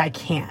 But I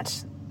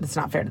can't. It's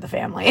not fair to the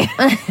family.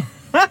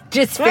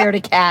 Just fair to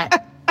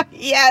Kat.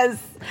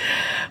 Yes.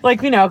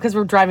 Because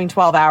we're driving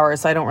 12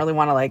 hours, so I don't really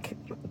want to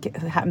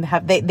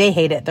they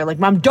hate it. They're like,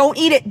 Mom, don't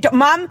eat it.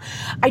 Mom,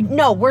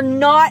 no, we're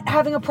not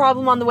having a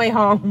problem on the way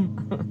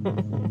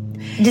home.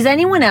 Does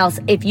anyone else,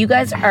 if you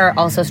guys are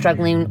also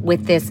struggling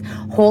with this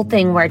whole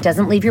thing where it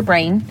doesn't leave your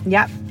brain?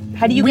 Yep.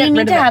 How do you get rid of it?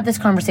 We need to have this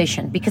this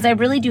conversation because I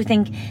really do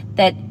think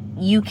that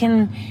you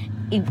can,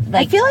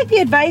 I feel like the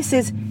advice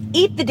is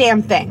eat the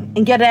damn thing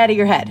and get it out of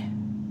your head.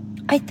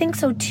 I think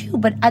so too,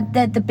 but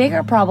the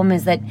bigger problem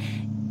is that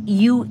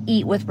you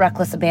eat with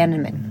reckless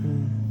abandonment.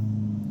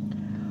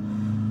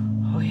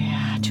 Oh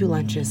yeah, 2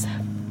 lunches.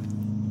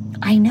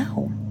 I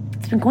know.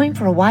 It's been going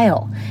for a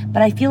while,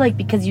 but I feel like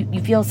because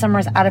you feel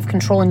summer's out of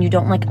control and you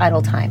don't like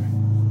idle time.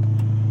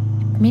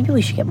 Maybe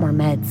we should get more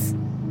meds.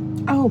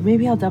 Oh,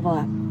 maybe I'll double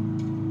up.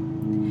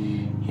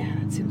 Yeah,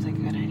 that seems like a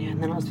good idea.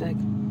 And then I'll just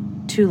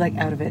be too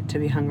out of it to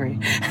be hungry.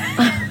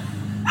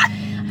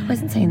 I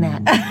wasn't saying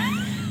that.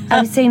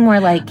 I was saying more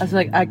like... I was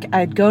like,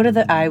 I would go to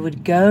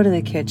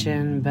the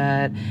kitchen,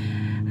 but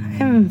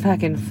I'm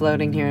fucking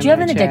floating here. Do you have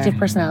an addictive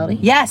personality?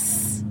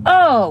 Yes.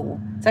 Oh.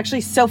 It's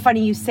actually so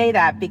funny you say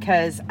that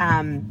because,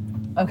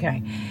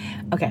 okay.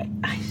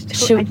 I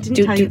didn't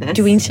tell you this.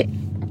 Do we...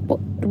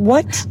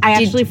 What? I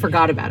actually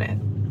forgot about it.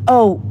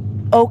 Oh,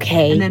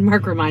 okay. And then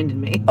Mark reminded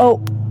me.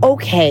 Oh,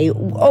 okay.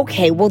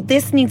 Well,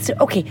 this needs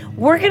to... Okay,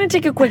 we're going to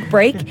take a quick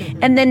break,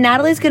 and then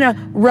Natalie's going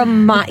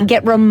to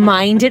get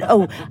reminded.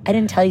 Oh, I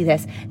didn't tell you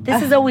this.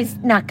 This is always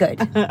not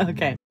good.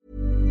 Okay.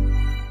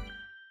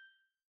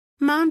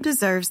 Mom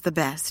deserves the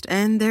best,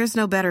 and there's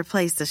no better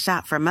place to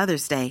shop for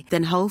Mother's Day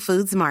than Whole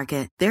Foods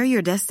Market. They're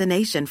your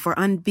destination for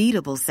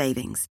unbeatable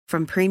savings,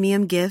 from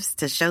premium gifts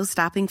to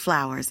show-stopping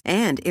flowers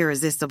and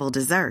irresistible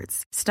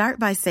desserts. Start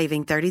by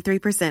saving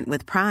 33%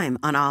 with Prime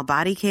on all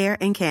body care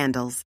and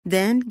candles.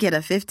 Then get a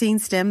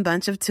 15-stem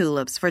bunch of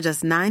tulips for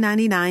just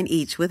 $9.99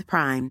 each with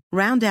Prime.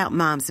 Round out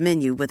Mom's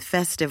menu with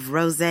festive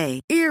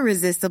rosé,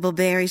 irresistible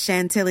berry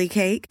chantilly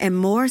cake, and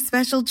more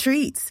special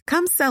treats.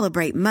 Come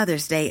celebrate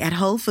Mother's Day at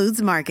Whole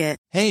Foods Market.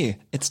 Hey,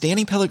 it's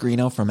Danny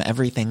Pellegrino from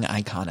Everything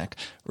Iconic.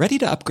 Ready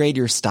to upgrade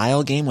your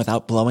style game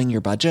without blowing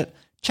your budget?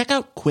 Check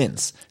out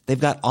Quince. They've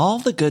got all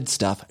the good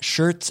stuff,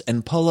 shirts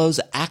and polos,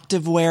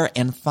 activewear,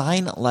 and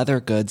fine leather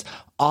goods,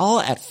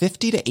 all at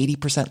 50 to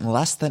 80%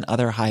 less than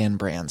other high-end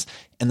brands.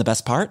 And the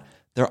best part?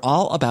 They're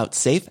all about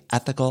safe,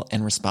 ethical,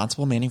 and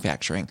responsible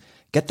manufacturing.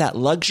 Get that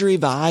luxury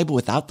vibe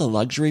without the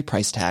luxury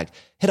price tag.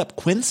 Hit up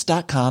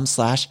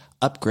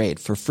quince.com/upgrade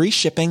for free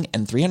shipping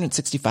and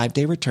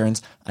 365-day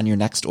returns on your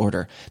next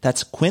order.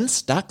 That's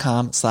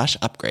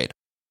quince.com/upgrade.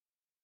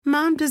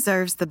 Mom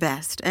deserves the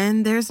best,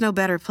 and there's no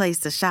better place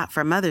to shop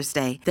for Mother's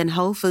Day than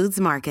Whole Foods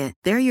Market.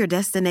 They're your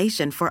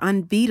destination for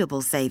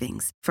unbeatable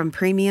savings, from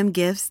premium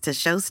gifts to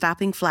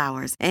show-stopping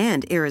flowers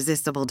and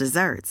irresistible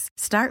desserts.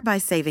 Start by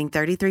saving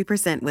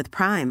 33% with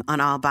Prime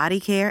on all body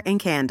care and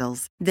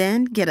candles.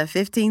 Then get a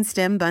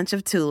 15-stem bunch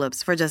of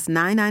tulips for just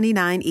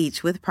 $9.99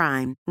 each with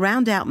Prime.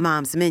 Round out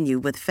Mom's menu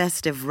with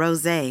festive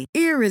rosé,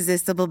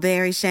 irresistible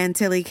berry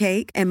chantilly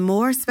cake, and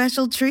more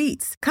special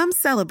treats. Come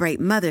celebrate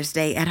Mother's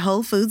Day at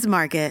Whole Foods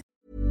Market.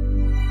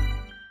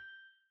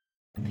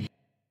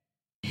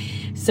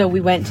 So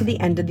we went to the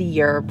end of the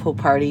year pool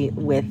party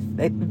with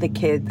the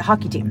kids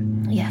hockey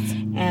team. Yes.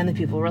 And the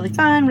people were really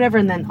fun, whatever.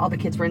 And then all the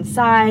kids were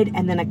inside.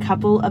 And then a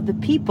couple of the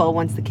people,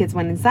 once the kids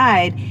went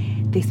inside,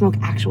 they smoke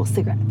actual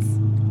cigarettes.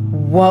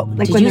 What?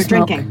 Like Did when you they're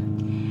smoke?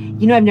 drinking.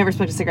 You know, I've never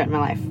smoked a cigarette in my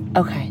life.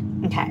 Okay.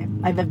 Okay.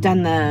 I've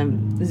done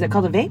is it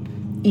called a vape?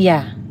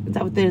 Yeah. Is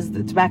that what there's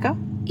the tobacco?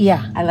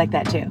 Yeah. I like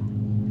that too.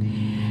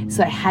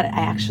 So I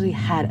actually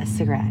had a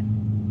cigarette.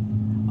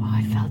 Oh,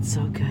 I felt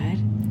so good.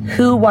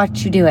 Who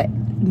watched you do it?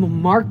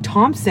 Mark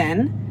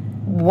Thompson.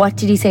 What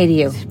did he say to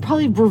you? He's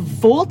probably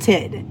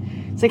revolted.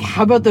 It's like,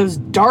 how about those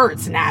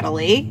darts,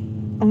 Natalie?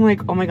 I'm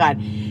like, oh my God.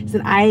 So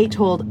then I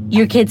told...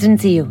 Your kids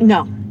didn't see you?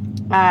 No.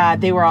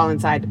 They were all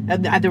inside.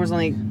 There was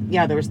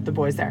the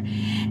boys there.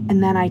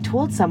 And then I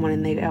told someone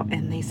and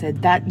they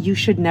said that you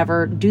should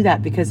never do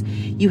that because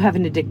you have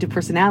an addictive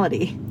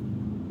personality.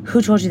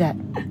 Who told you that?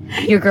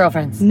 Your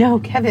girlfriends? No,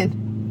 Kevin.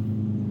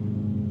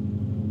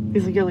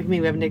 He's like, you're like me,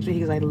 we have an addiction. He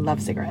goes, I love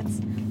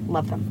cigarettes.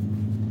 Love them.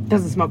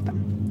 Doesn't smoke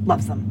them.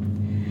 Loves them.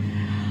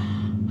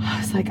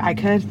 It's like, I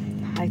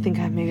think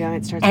maybe I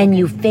might start smoking. And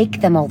you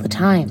fake them all the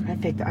time. I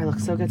fake them. I look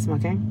so good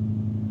smoking.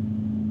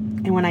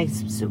 And when I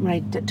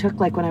took,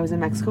 like when I was in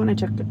Mexico and I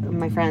took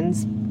my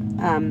friend's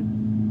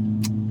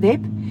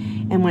vape,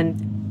 and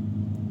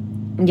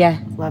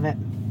love it.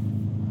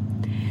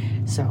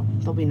 So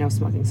there'll be no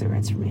smoking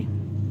cigarettes for me.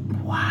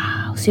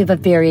 Wow. So you have a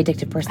very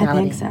addictive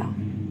personality. I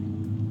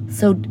think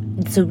so.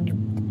 So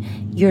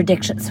your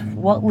addictions.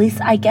 Well, at least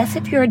I guess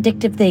if you're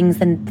addictive things,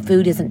 then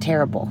food isn't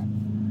terrible.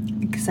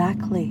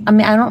 Exactly. I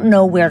mean, I don't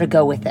know where to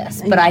go with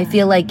this, but I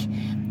feel like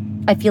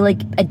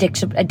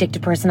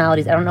addictive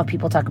personalities. I don't know if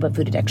people talk about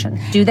food addiction.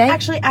 Do they?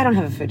 Actually, I don't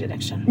have a food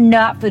addiction.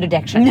 Not food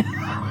addiction.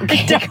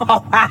 Okay.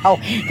 Oh, wow.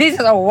 This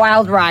is a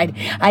wild ride.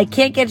 I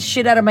can't get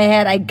shit out of my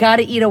head. I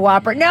gotta eat a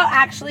Whopper. No,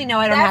 actually, no,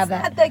 I don't have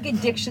that. That's not like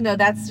addiction, though.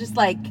 That's just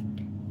like...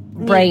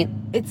 brain.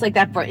 It's like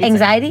that.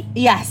 Anxiety?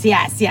 Yes.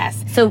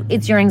 So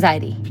it's your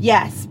anxiety?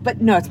 Yes,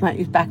 but no, it's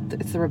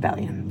the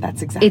rebellion.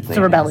 That's exactly It's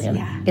the rebellion.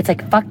 Yeah. It's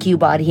like, fuck you,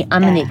 body.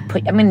 I'm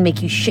gonna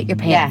make you shit your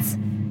pants.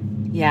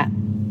 Yeah.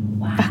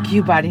 Wow. Fuck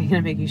you, body. I'm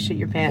gonna make you shit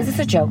your pants. Is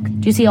this a joke?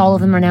 Do you see all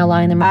of them are now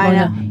lying there? I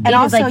know. And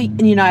also,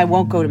 I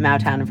won't go to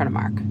Mowtown in front of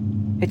Mark.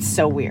 It's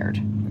so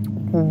weird.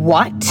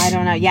 What? I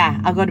don't know.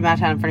 Yeah, I'll go to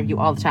Mowtown in front of you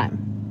all the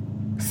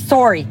time.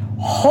 Sorry.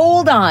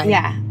 Hold on.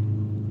 Yeah.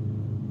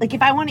 Like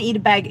if I want to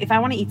eat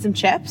some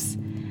chips,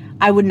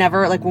 I would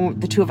never, like when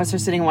the two of us are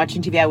sitting and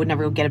watching TV, I would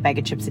never go get a bag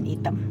of chips and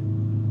eat them.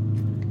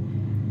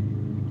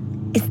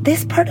 Is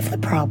this part of the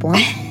problem?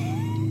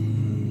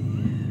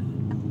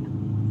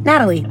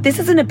 Natalie, this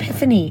is an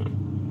epiphany.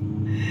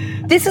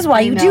 This is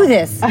why you do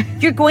this.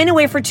 You're going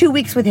away for 2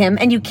 weeks with him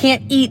and you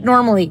can't eat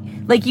normally.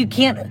 Like you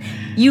can't,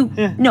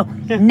 no.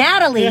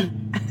 Natalie. Yeah.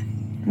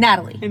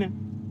 Natalie. I know.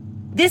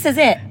 This is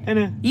it. I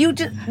know.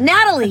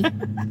 Natalie.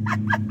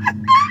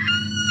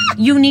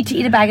 You need to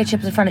eat a bag of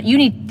chips in front of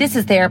this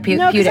is therapeutic.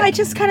 No, because I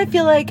just kind of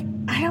feel like,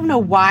 I don't know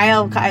why,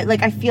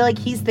 I feel like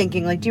he's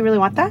thinking, like, do you really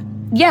want that?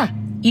 Yeah.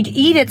 You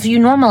eat it so you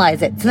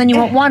normalize it, so then you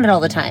won't want it all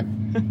the time.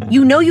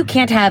 You know you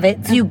can't have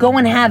it, so you go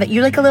and have it.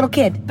 You're like a little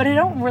kid. But I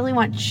don't really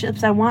want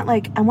chips. I want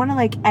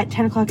to at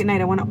 10 o'clock at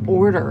night, I want to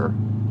order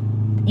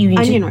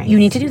onion rings. You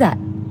need to do that.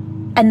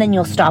 And then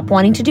you'll stop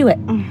wanting to do it.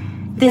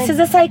 This is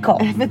a cycle.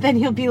 But then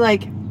he'll be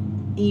like,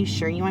 are you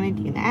sure you want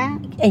to do that?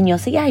 And you'll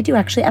say, yeah, I do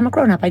actually. I'm a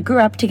grown-up. I grew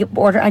up to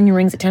order onion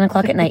rings at 10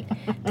 o'clock at night.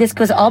 This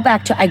goes all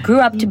back to I grew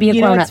up to be a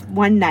grown-up.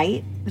 One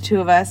night, the two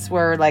of us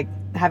were like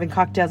having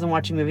cocktails and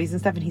watching movies and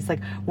stuff, and he's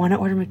like, want to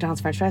order McDonald's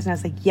French fries? And I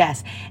was like,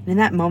 yes. And in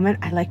that moment,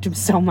 I liked him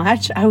so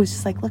much. I was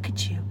just like, look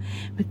at you.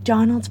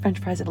 McDonald's French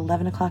fries at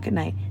 11 o'clock at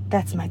night.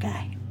 That's my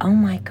guy. Oh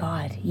my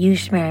God. You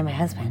should marry my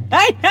husband.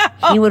 I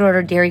know. He would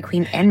order Dairy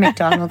Queen and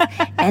McDonald's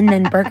and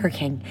then Burger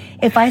King.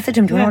 If I said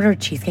to him, do you want to order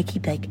a cheesecake?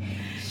 He'd be like,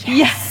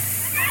 yes.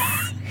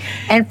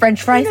 And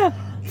French fries?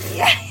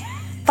 Yeah.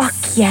 Fuck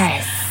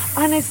yes.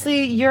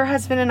 Honestly, your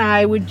husband and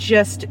I would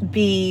just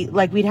be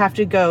like, we'd have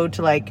to go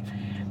to like,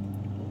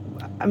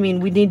 I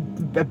mean, we'd need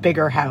a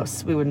bigger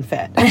house. We wouldn't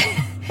fit.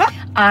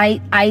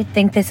 I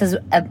think this is,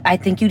 I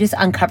think you just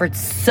uncovered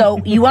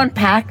you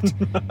unpacked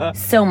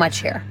so much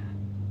here.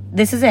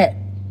 This is it.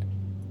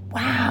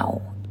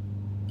 Wow.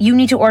 You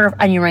need to order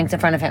onion rings in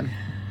front of him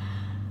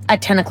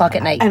at 10 o'clock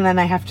at night. And then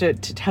I have to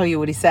tell you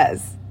what he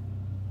says.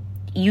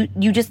 You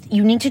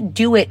need to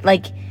do it.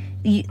 Like,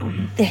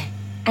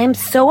 I'm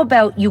so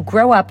about you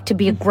grow up to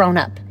be a grown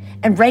up.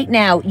 And right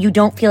now, you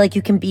don't feel like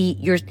you can be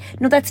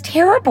no, that's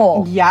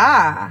terrible.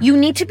 Yeah. You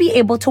need to be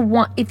able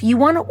to if you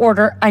want to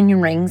order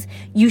onion rings,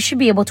 you should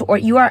be able to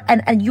order. You are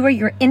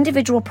your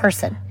individual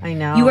person. I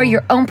know. You are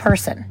your own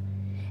person.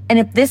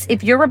 And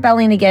if you're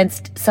rebelling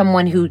against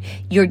someone who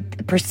your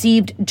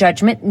perceived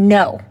judgment,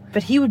 no.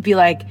 But he would be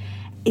like,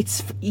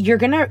 your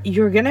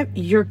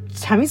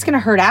tummy's gonna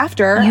hurt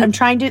after. I'm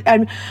trying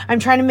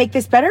to make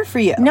this better for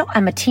you. No,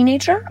 I'm a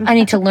teenager. I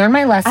need to learn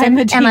my lesson,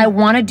 and I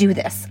want to do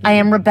this. I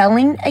am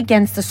rebelling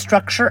against the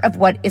structure of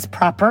what is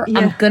proper. Yeah.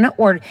 I'm gonna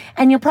order,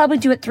 and you'll probably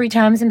do it 3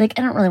 times and be like,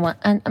 I don't really want.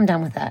 I'm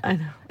done with that. I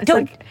know.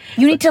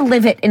 You need to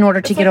live it in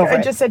order to get over it.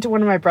 I just said to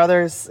one of my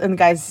brothers, and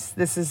guys,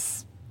 this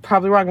is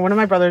probably wrong. One of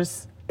my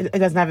brothers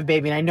doesn't have a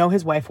baby, and I know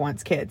his wife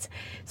wants kids.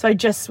 So I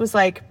just was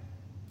like,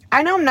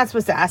 I know I'm not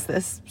supposed to ask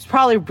this. It's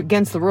probably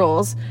against the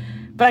rules,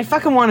 but I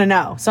fucking want to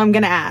know, so I'm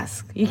going to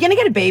ask. You going to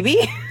get a baby?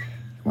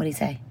 What do you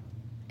say?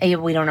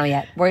 We don't know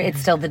yet. We're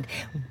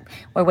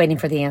waiting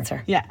for the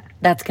answer. Yeah.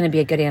 That's going to be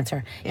a good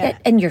answer. Yeah.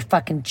 And you're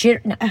fucking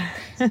No.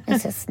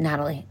 This is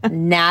Natalie.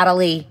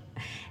 Natalie.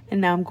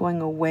 And now I'm going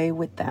away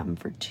with them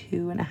for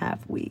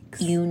 2.5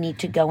 weeks. You need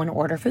to go and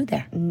order food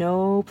there.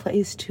 No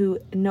place to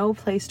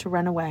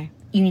run away.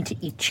 You need to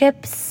eat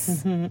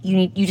chips. Mm-hmm.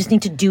 You just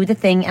need to do the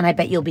thing, and I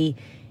bet you'll be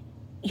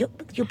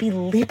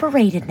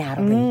liberated,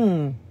 Natalie.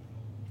 Mm.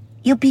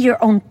 You'll be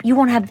your own. You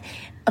won't have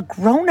a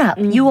grown-up.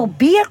 Mm. You will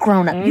be a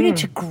grown-up. Mm. You need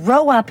to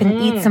grow up and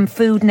eat some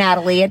food,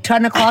 Natalie, at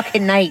 10 o'clock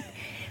at night.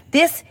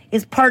 This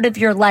is part of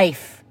your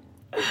life.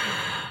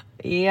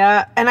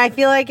 Yeah, and I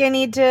feel like I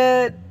need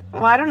to...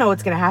 Well, I don't know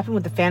what's going to happen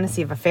with the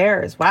fantasy of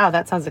affairs. Wow,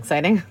 that sounds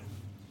exciting.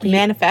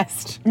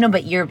 Manifest. No,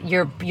 but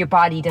your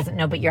body doesn't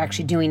know, but you're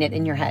actually doing it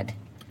in your head.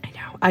 I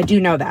know. I do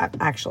know that,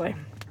 actually.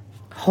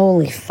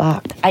 Holy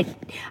fuck. I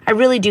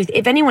really do.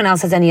 If anyone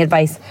else has any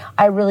advice,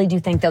 I really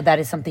do think, though, that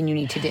is something you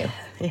need to do.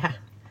 Yeah.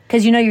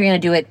 Because you know you're going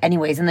to do it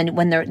anyways. And then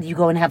when you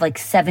go and have like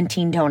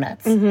 17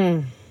 donuts. Mm-hmm.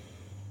 And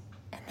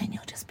then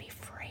you'll just be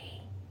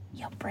free.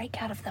 You'll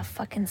break out of the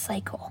fucking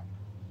cycle.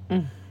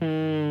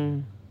 Mm-hmm.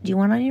 Do you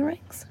want onion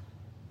rings?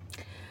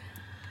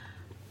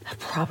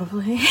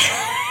 Probably.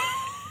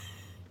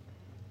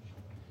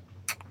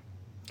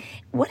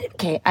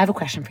 Okay, I have a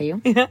question for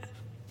you. Yeah.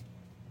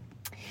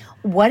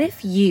 What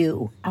if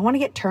you... I want to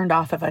get turned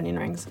off of onion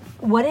rings.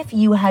 What if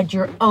you had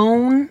your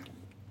own...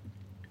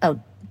 Oh,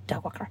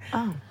 dog walker.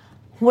 Oh.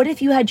 What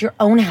if you had your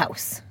own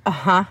house?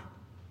 Uh-huh.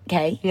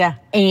 Okay? Yeah.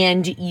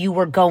 And you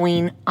were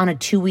going on a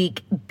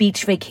 2-week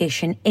beach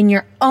vacation in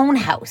your own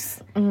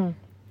house in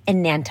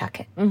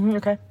Nantucket. Mm-hmm,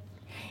 okay.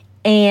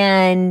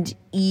 And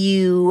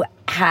you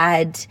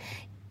had...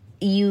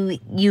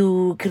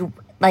 You could...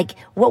 Like,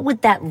 what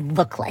would that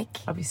look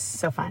like? That'd be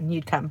so fun.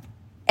 You'd come.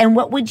 And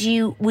what would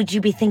you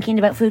be thinking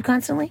about food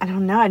constantly? I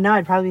don't know.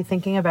 I'd probably be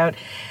thinking about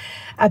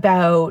I'd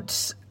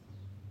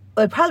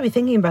probably be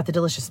thinking about the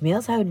delicious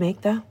meals I would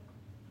make, though.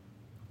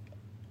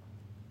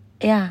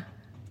 Yeah.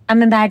 I'm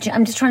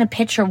just trying to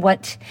picture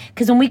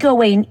because when we go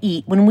away and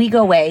eat, we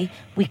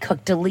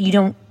cook. You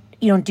don't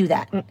do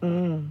that.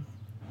 Mm-mm.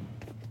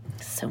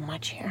 So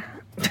much here.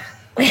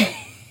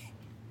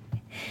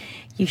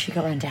 You should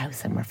go rent a house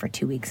somewhere for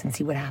 2 weeks and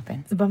see what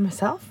happens. By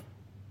myself?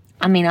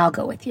 I mean, I'll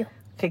go with you.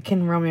 Okay,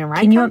 can Romeo and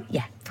Ryan come?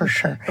 Yeah, for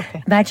sure.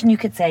 Okay. Imagine you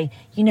could say,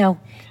 if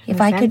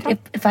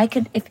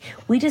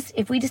we just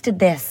did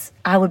this,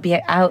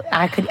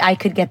 I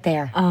could get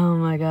there. Oh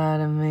my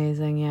God,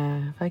 amazing!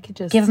 Yeah, if I could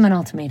just give him an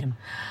ultimatum.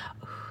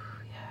 Ooh,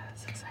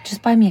 yes, exciting.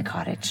 Just buy me a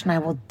cottage, and I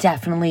will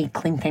definitely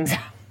clean things up.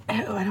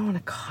 Ew, I don't want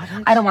a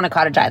cottage. I don't want a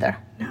cottage either.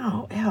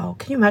 No, ew.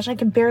 Can you imagine? I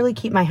can barely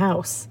keep my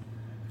house.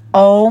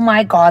 Oh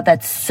my God,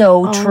 that's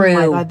so true.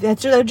 Oh my God,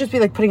 that would just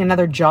be like putting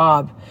another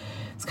job.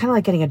 It's kind of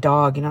like getting a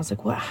dog, you know? It's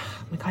like, what?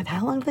 Oh my God,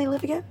 how long do they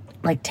live again?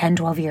 Like 10,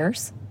 12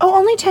 years? Oh,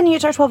 only 10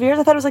 years or 12 years?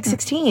 I thought it was like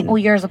 16. Well,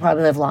 yours will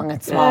probably live long.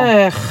 It's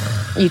small.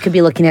 You could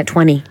be looking at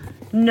 20.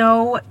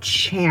 No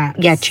chance.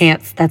 Yeah,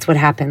 chance. That's what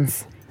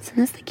happens. Isn't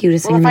this the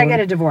cutest thing? Well, if I get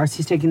a divorce,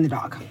 he's taking the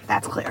dog.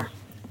 That's clear.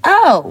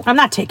 Oh. I'm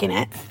not taking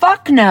it.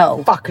 Fuck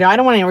no. Fuck no. I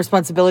don't want any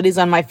responsibilities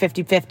on my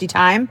 50-50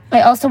 time.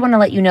 I also want to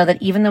let you know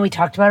that even though we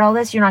talked about all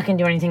this, you're not going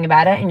to do anything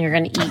about it, and you're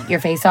going to eat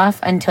your face off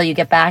until you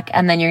get back,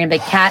 and then you're going to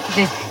be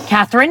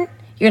Catherine.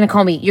 You're going to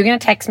call me. You're going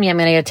to text me. I'm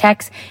going to get a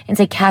text and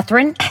say,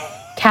 Catherine.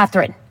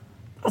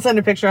 I'll send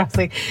a picture. I'll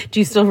say, do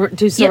you still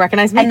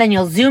recognize me? And then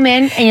you'll zoom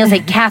in and you'll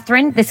say,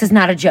 Catherine, this is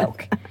not a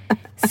joke.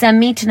 Send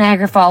me to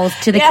Niagara Falls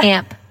to the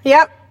camp.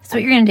 Yep. That's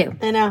what you're going to do.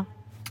 I know.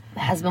 The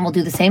husband will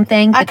do the same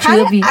thing. I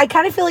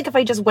kind of feel like if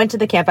I just went to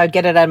the camp, I would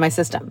get it out of my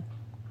system.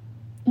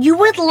 You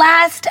would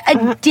last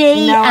a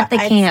day at the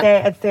camp.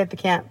 I'd stay at the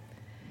camp.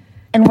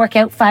 And work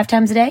out 5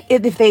 times a day?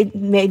 If they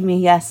made me,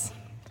 yes.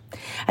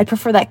 I'd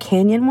prefer that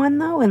canyon one,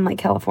 though, in like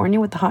California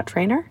with the hot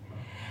trainer.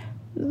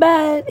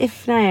 But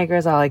if Niagara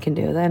is all I can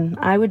do, then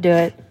I would do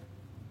it.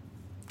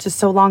 Just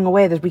so long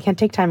away that we can't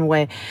take time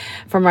away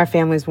from our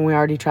families when we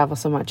already travel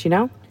so much, you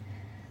know?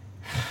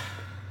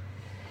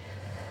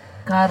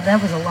 God,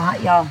 that was a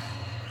lot, y'all.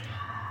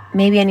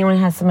 maybe anyone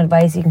has some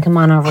advice, you can come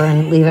on over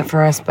and leave it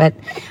for us. But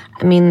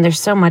I mean, there's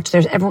so much.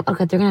 There's everyone.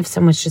 Okay, they're gonna have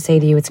so much to say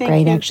to you. It's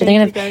great, actually.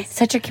 They're gonna have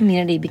such a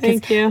community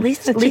because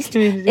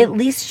at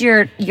least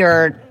you're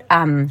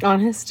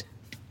honest.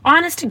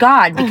 Honest to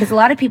God, because a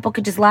lot of people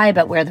could just lie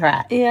about where they're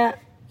at. Yeah,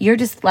 you're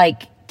just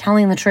like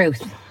telling the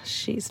truth.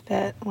 She's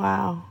fit.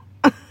 Wow.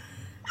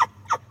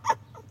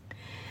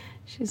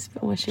 She's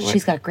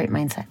got a great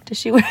mindset. Does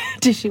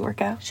she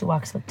work out? She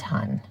walks a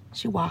ton.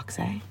 She walks,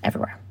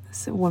 everywhere.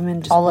 This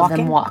woman just all walking? of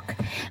them walk.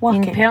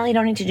 Walking. I mean, apparently, you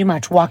don't need to do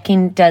much.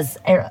 Walking does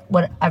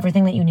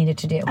everything that you needed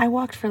to do. I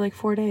walked for like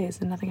 4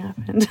 days and nothing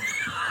happened.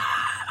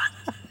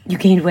 You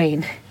gained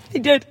weight. I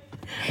did.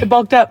 I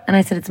bulked up. And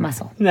I said it's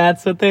muscle.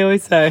 That's what they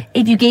always say.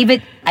 If you gave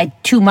it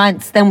 2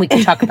 months, then we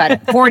could talk about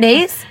it. 4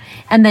 days,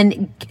 and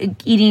then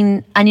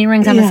eating onion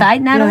rings on the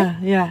side,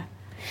 Natalie? Yeah.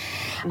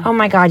 Oh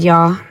my God,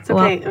 y'all. It's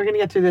okay. We're going to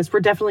get through this.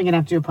 We're definitely going to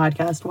have to do a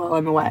podcast while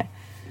I'm away.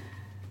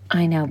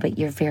 I know, but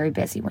you're very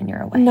busy when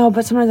you're away. No,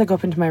 but sometimes I go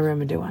up into my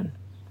room and do one.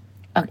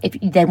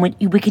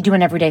 We could do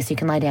one every day so you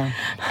can lie down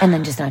and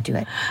then just not do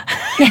it.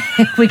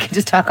 We could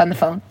just talk on the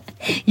phone.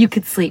 You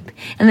could sleep.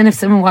 And then if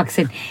someone walks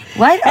in,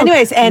 what?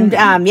 Anyways, and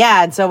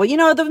and so,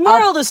 the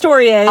moral of the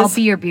story is... I'll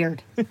be your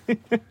beard.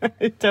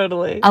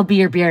 Totally. I'll be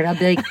your beard. I'll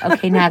be like,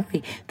 okay,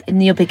 Natalie.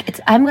 And you'll be like,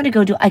 I'm going to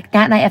go do... Kat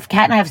and I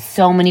have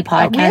so many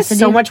podcasts we have to do.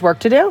 So much work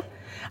to do.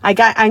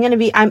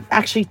 I'm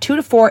actually 2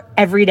 to 4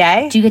 every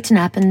day. Do you get to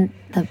nap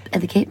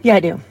at the Cape? Yeah, I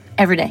do.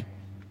 Every day.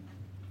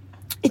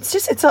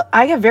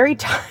 I get very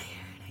tired.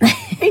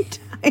 Very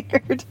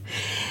tired.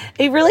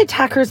 It really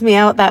tuckers me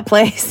out, that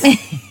place.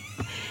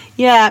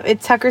 Yeah, it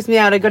tuckers me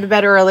out. I go to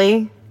bed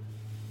early.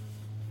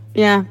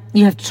 Yeah.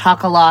 You have to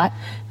talk a lot.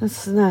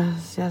 That's a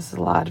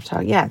lot of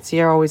talk. Yeah,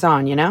 you're always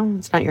on,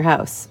 It's not your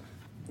house.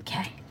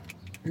 Okay.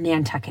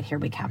 Nantucket, here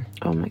we come.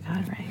 Oh my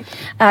God, right.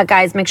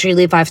 Guys, make sure you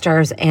leave 5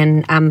 stars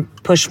and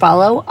push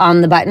follow on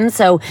the button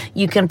so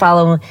you can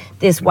follow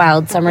this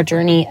wild summer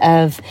journey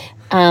of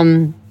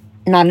not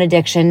an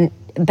addiction,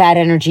 bad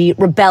energy,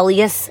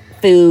 rebellious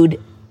food.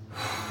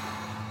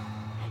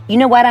 You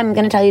know what I'm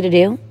going to tell you to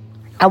do?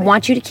 I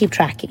want you to keep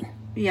tracking.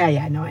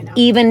 Yeah, no, I know.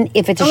 Even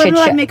if it's a shit show.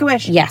 Like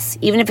Make-A-Wish. Yes,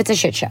 even if it's a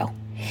shit show.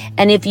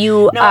 And if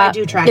you... No, I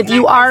do track. I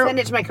send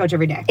it to my coach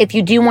every day. If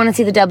you do want to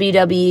see the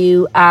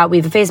WW, we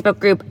have a Facebook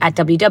group at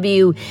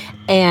WW,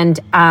 and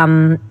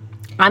I'm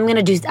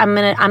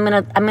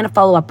gonna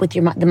follow up with the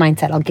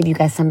mindset. I'll give you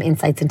guys some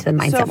insights into the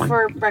mindset one. So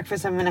for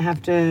breakfast, I'm gonna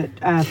have to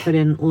put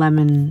in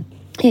lemon.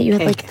 Yeah, you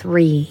have cake. like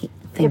 3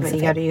 things.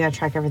 Yeah, but you gotta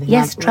track everything.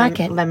 Yes, track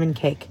it. Lemon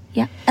cake.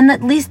 Yeah, and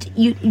at least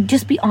you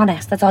just be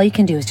honest. That's all you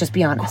can do is just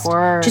be honest. Of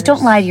course. Just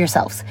don't lie to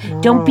yourselves.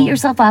 No. Don't beat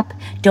yourself up.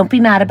 Don't be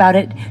mad about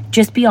it.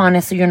 Just be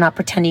honest so you're not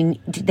pretending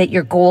that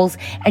your goals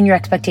and your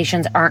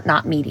expectations aren't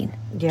not meeting.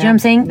 Yeah. Do you know what I'm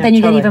saying? No, then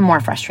you totally. get even more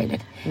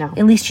frustrated. No.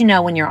 At least you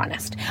know when you're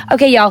honest.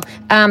 Okay, y'all,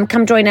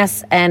 come join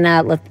us and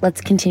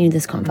let's continue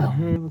this convo.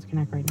 Mm-hmm. Let's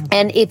connect right now.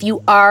 And if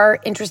you are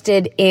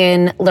interested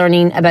in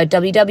learning about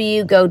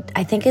WW, go,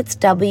 I think it's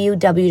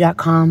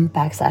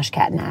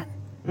www.com/catnat.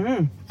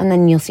 And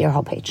then you'll see our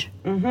whole page.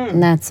 Mm-hmm.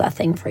 And that's a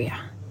thing for you.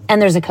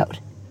 And there's a code.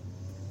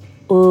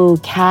 Ooh,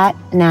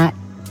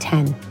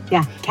 CatNat10.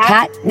 Yeah.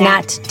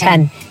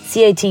 CatNat10.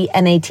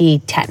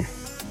 CatNat 10.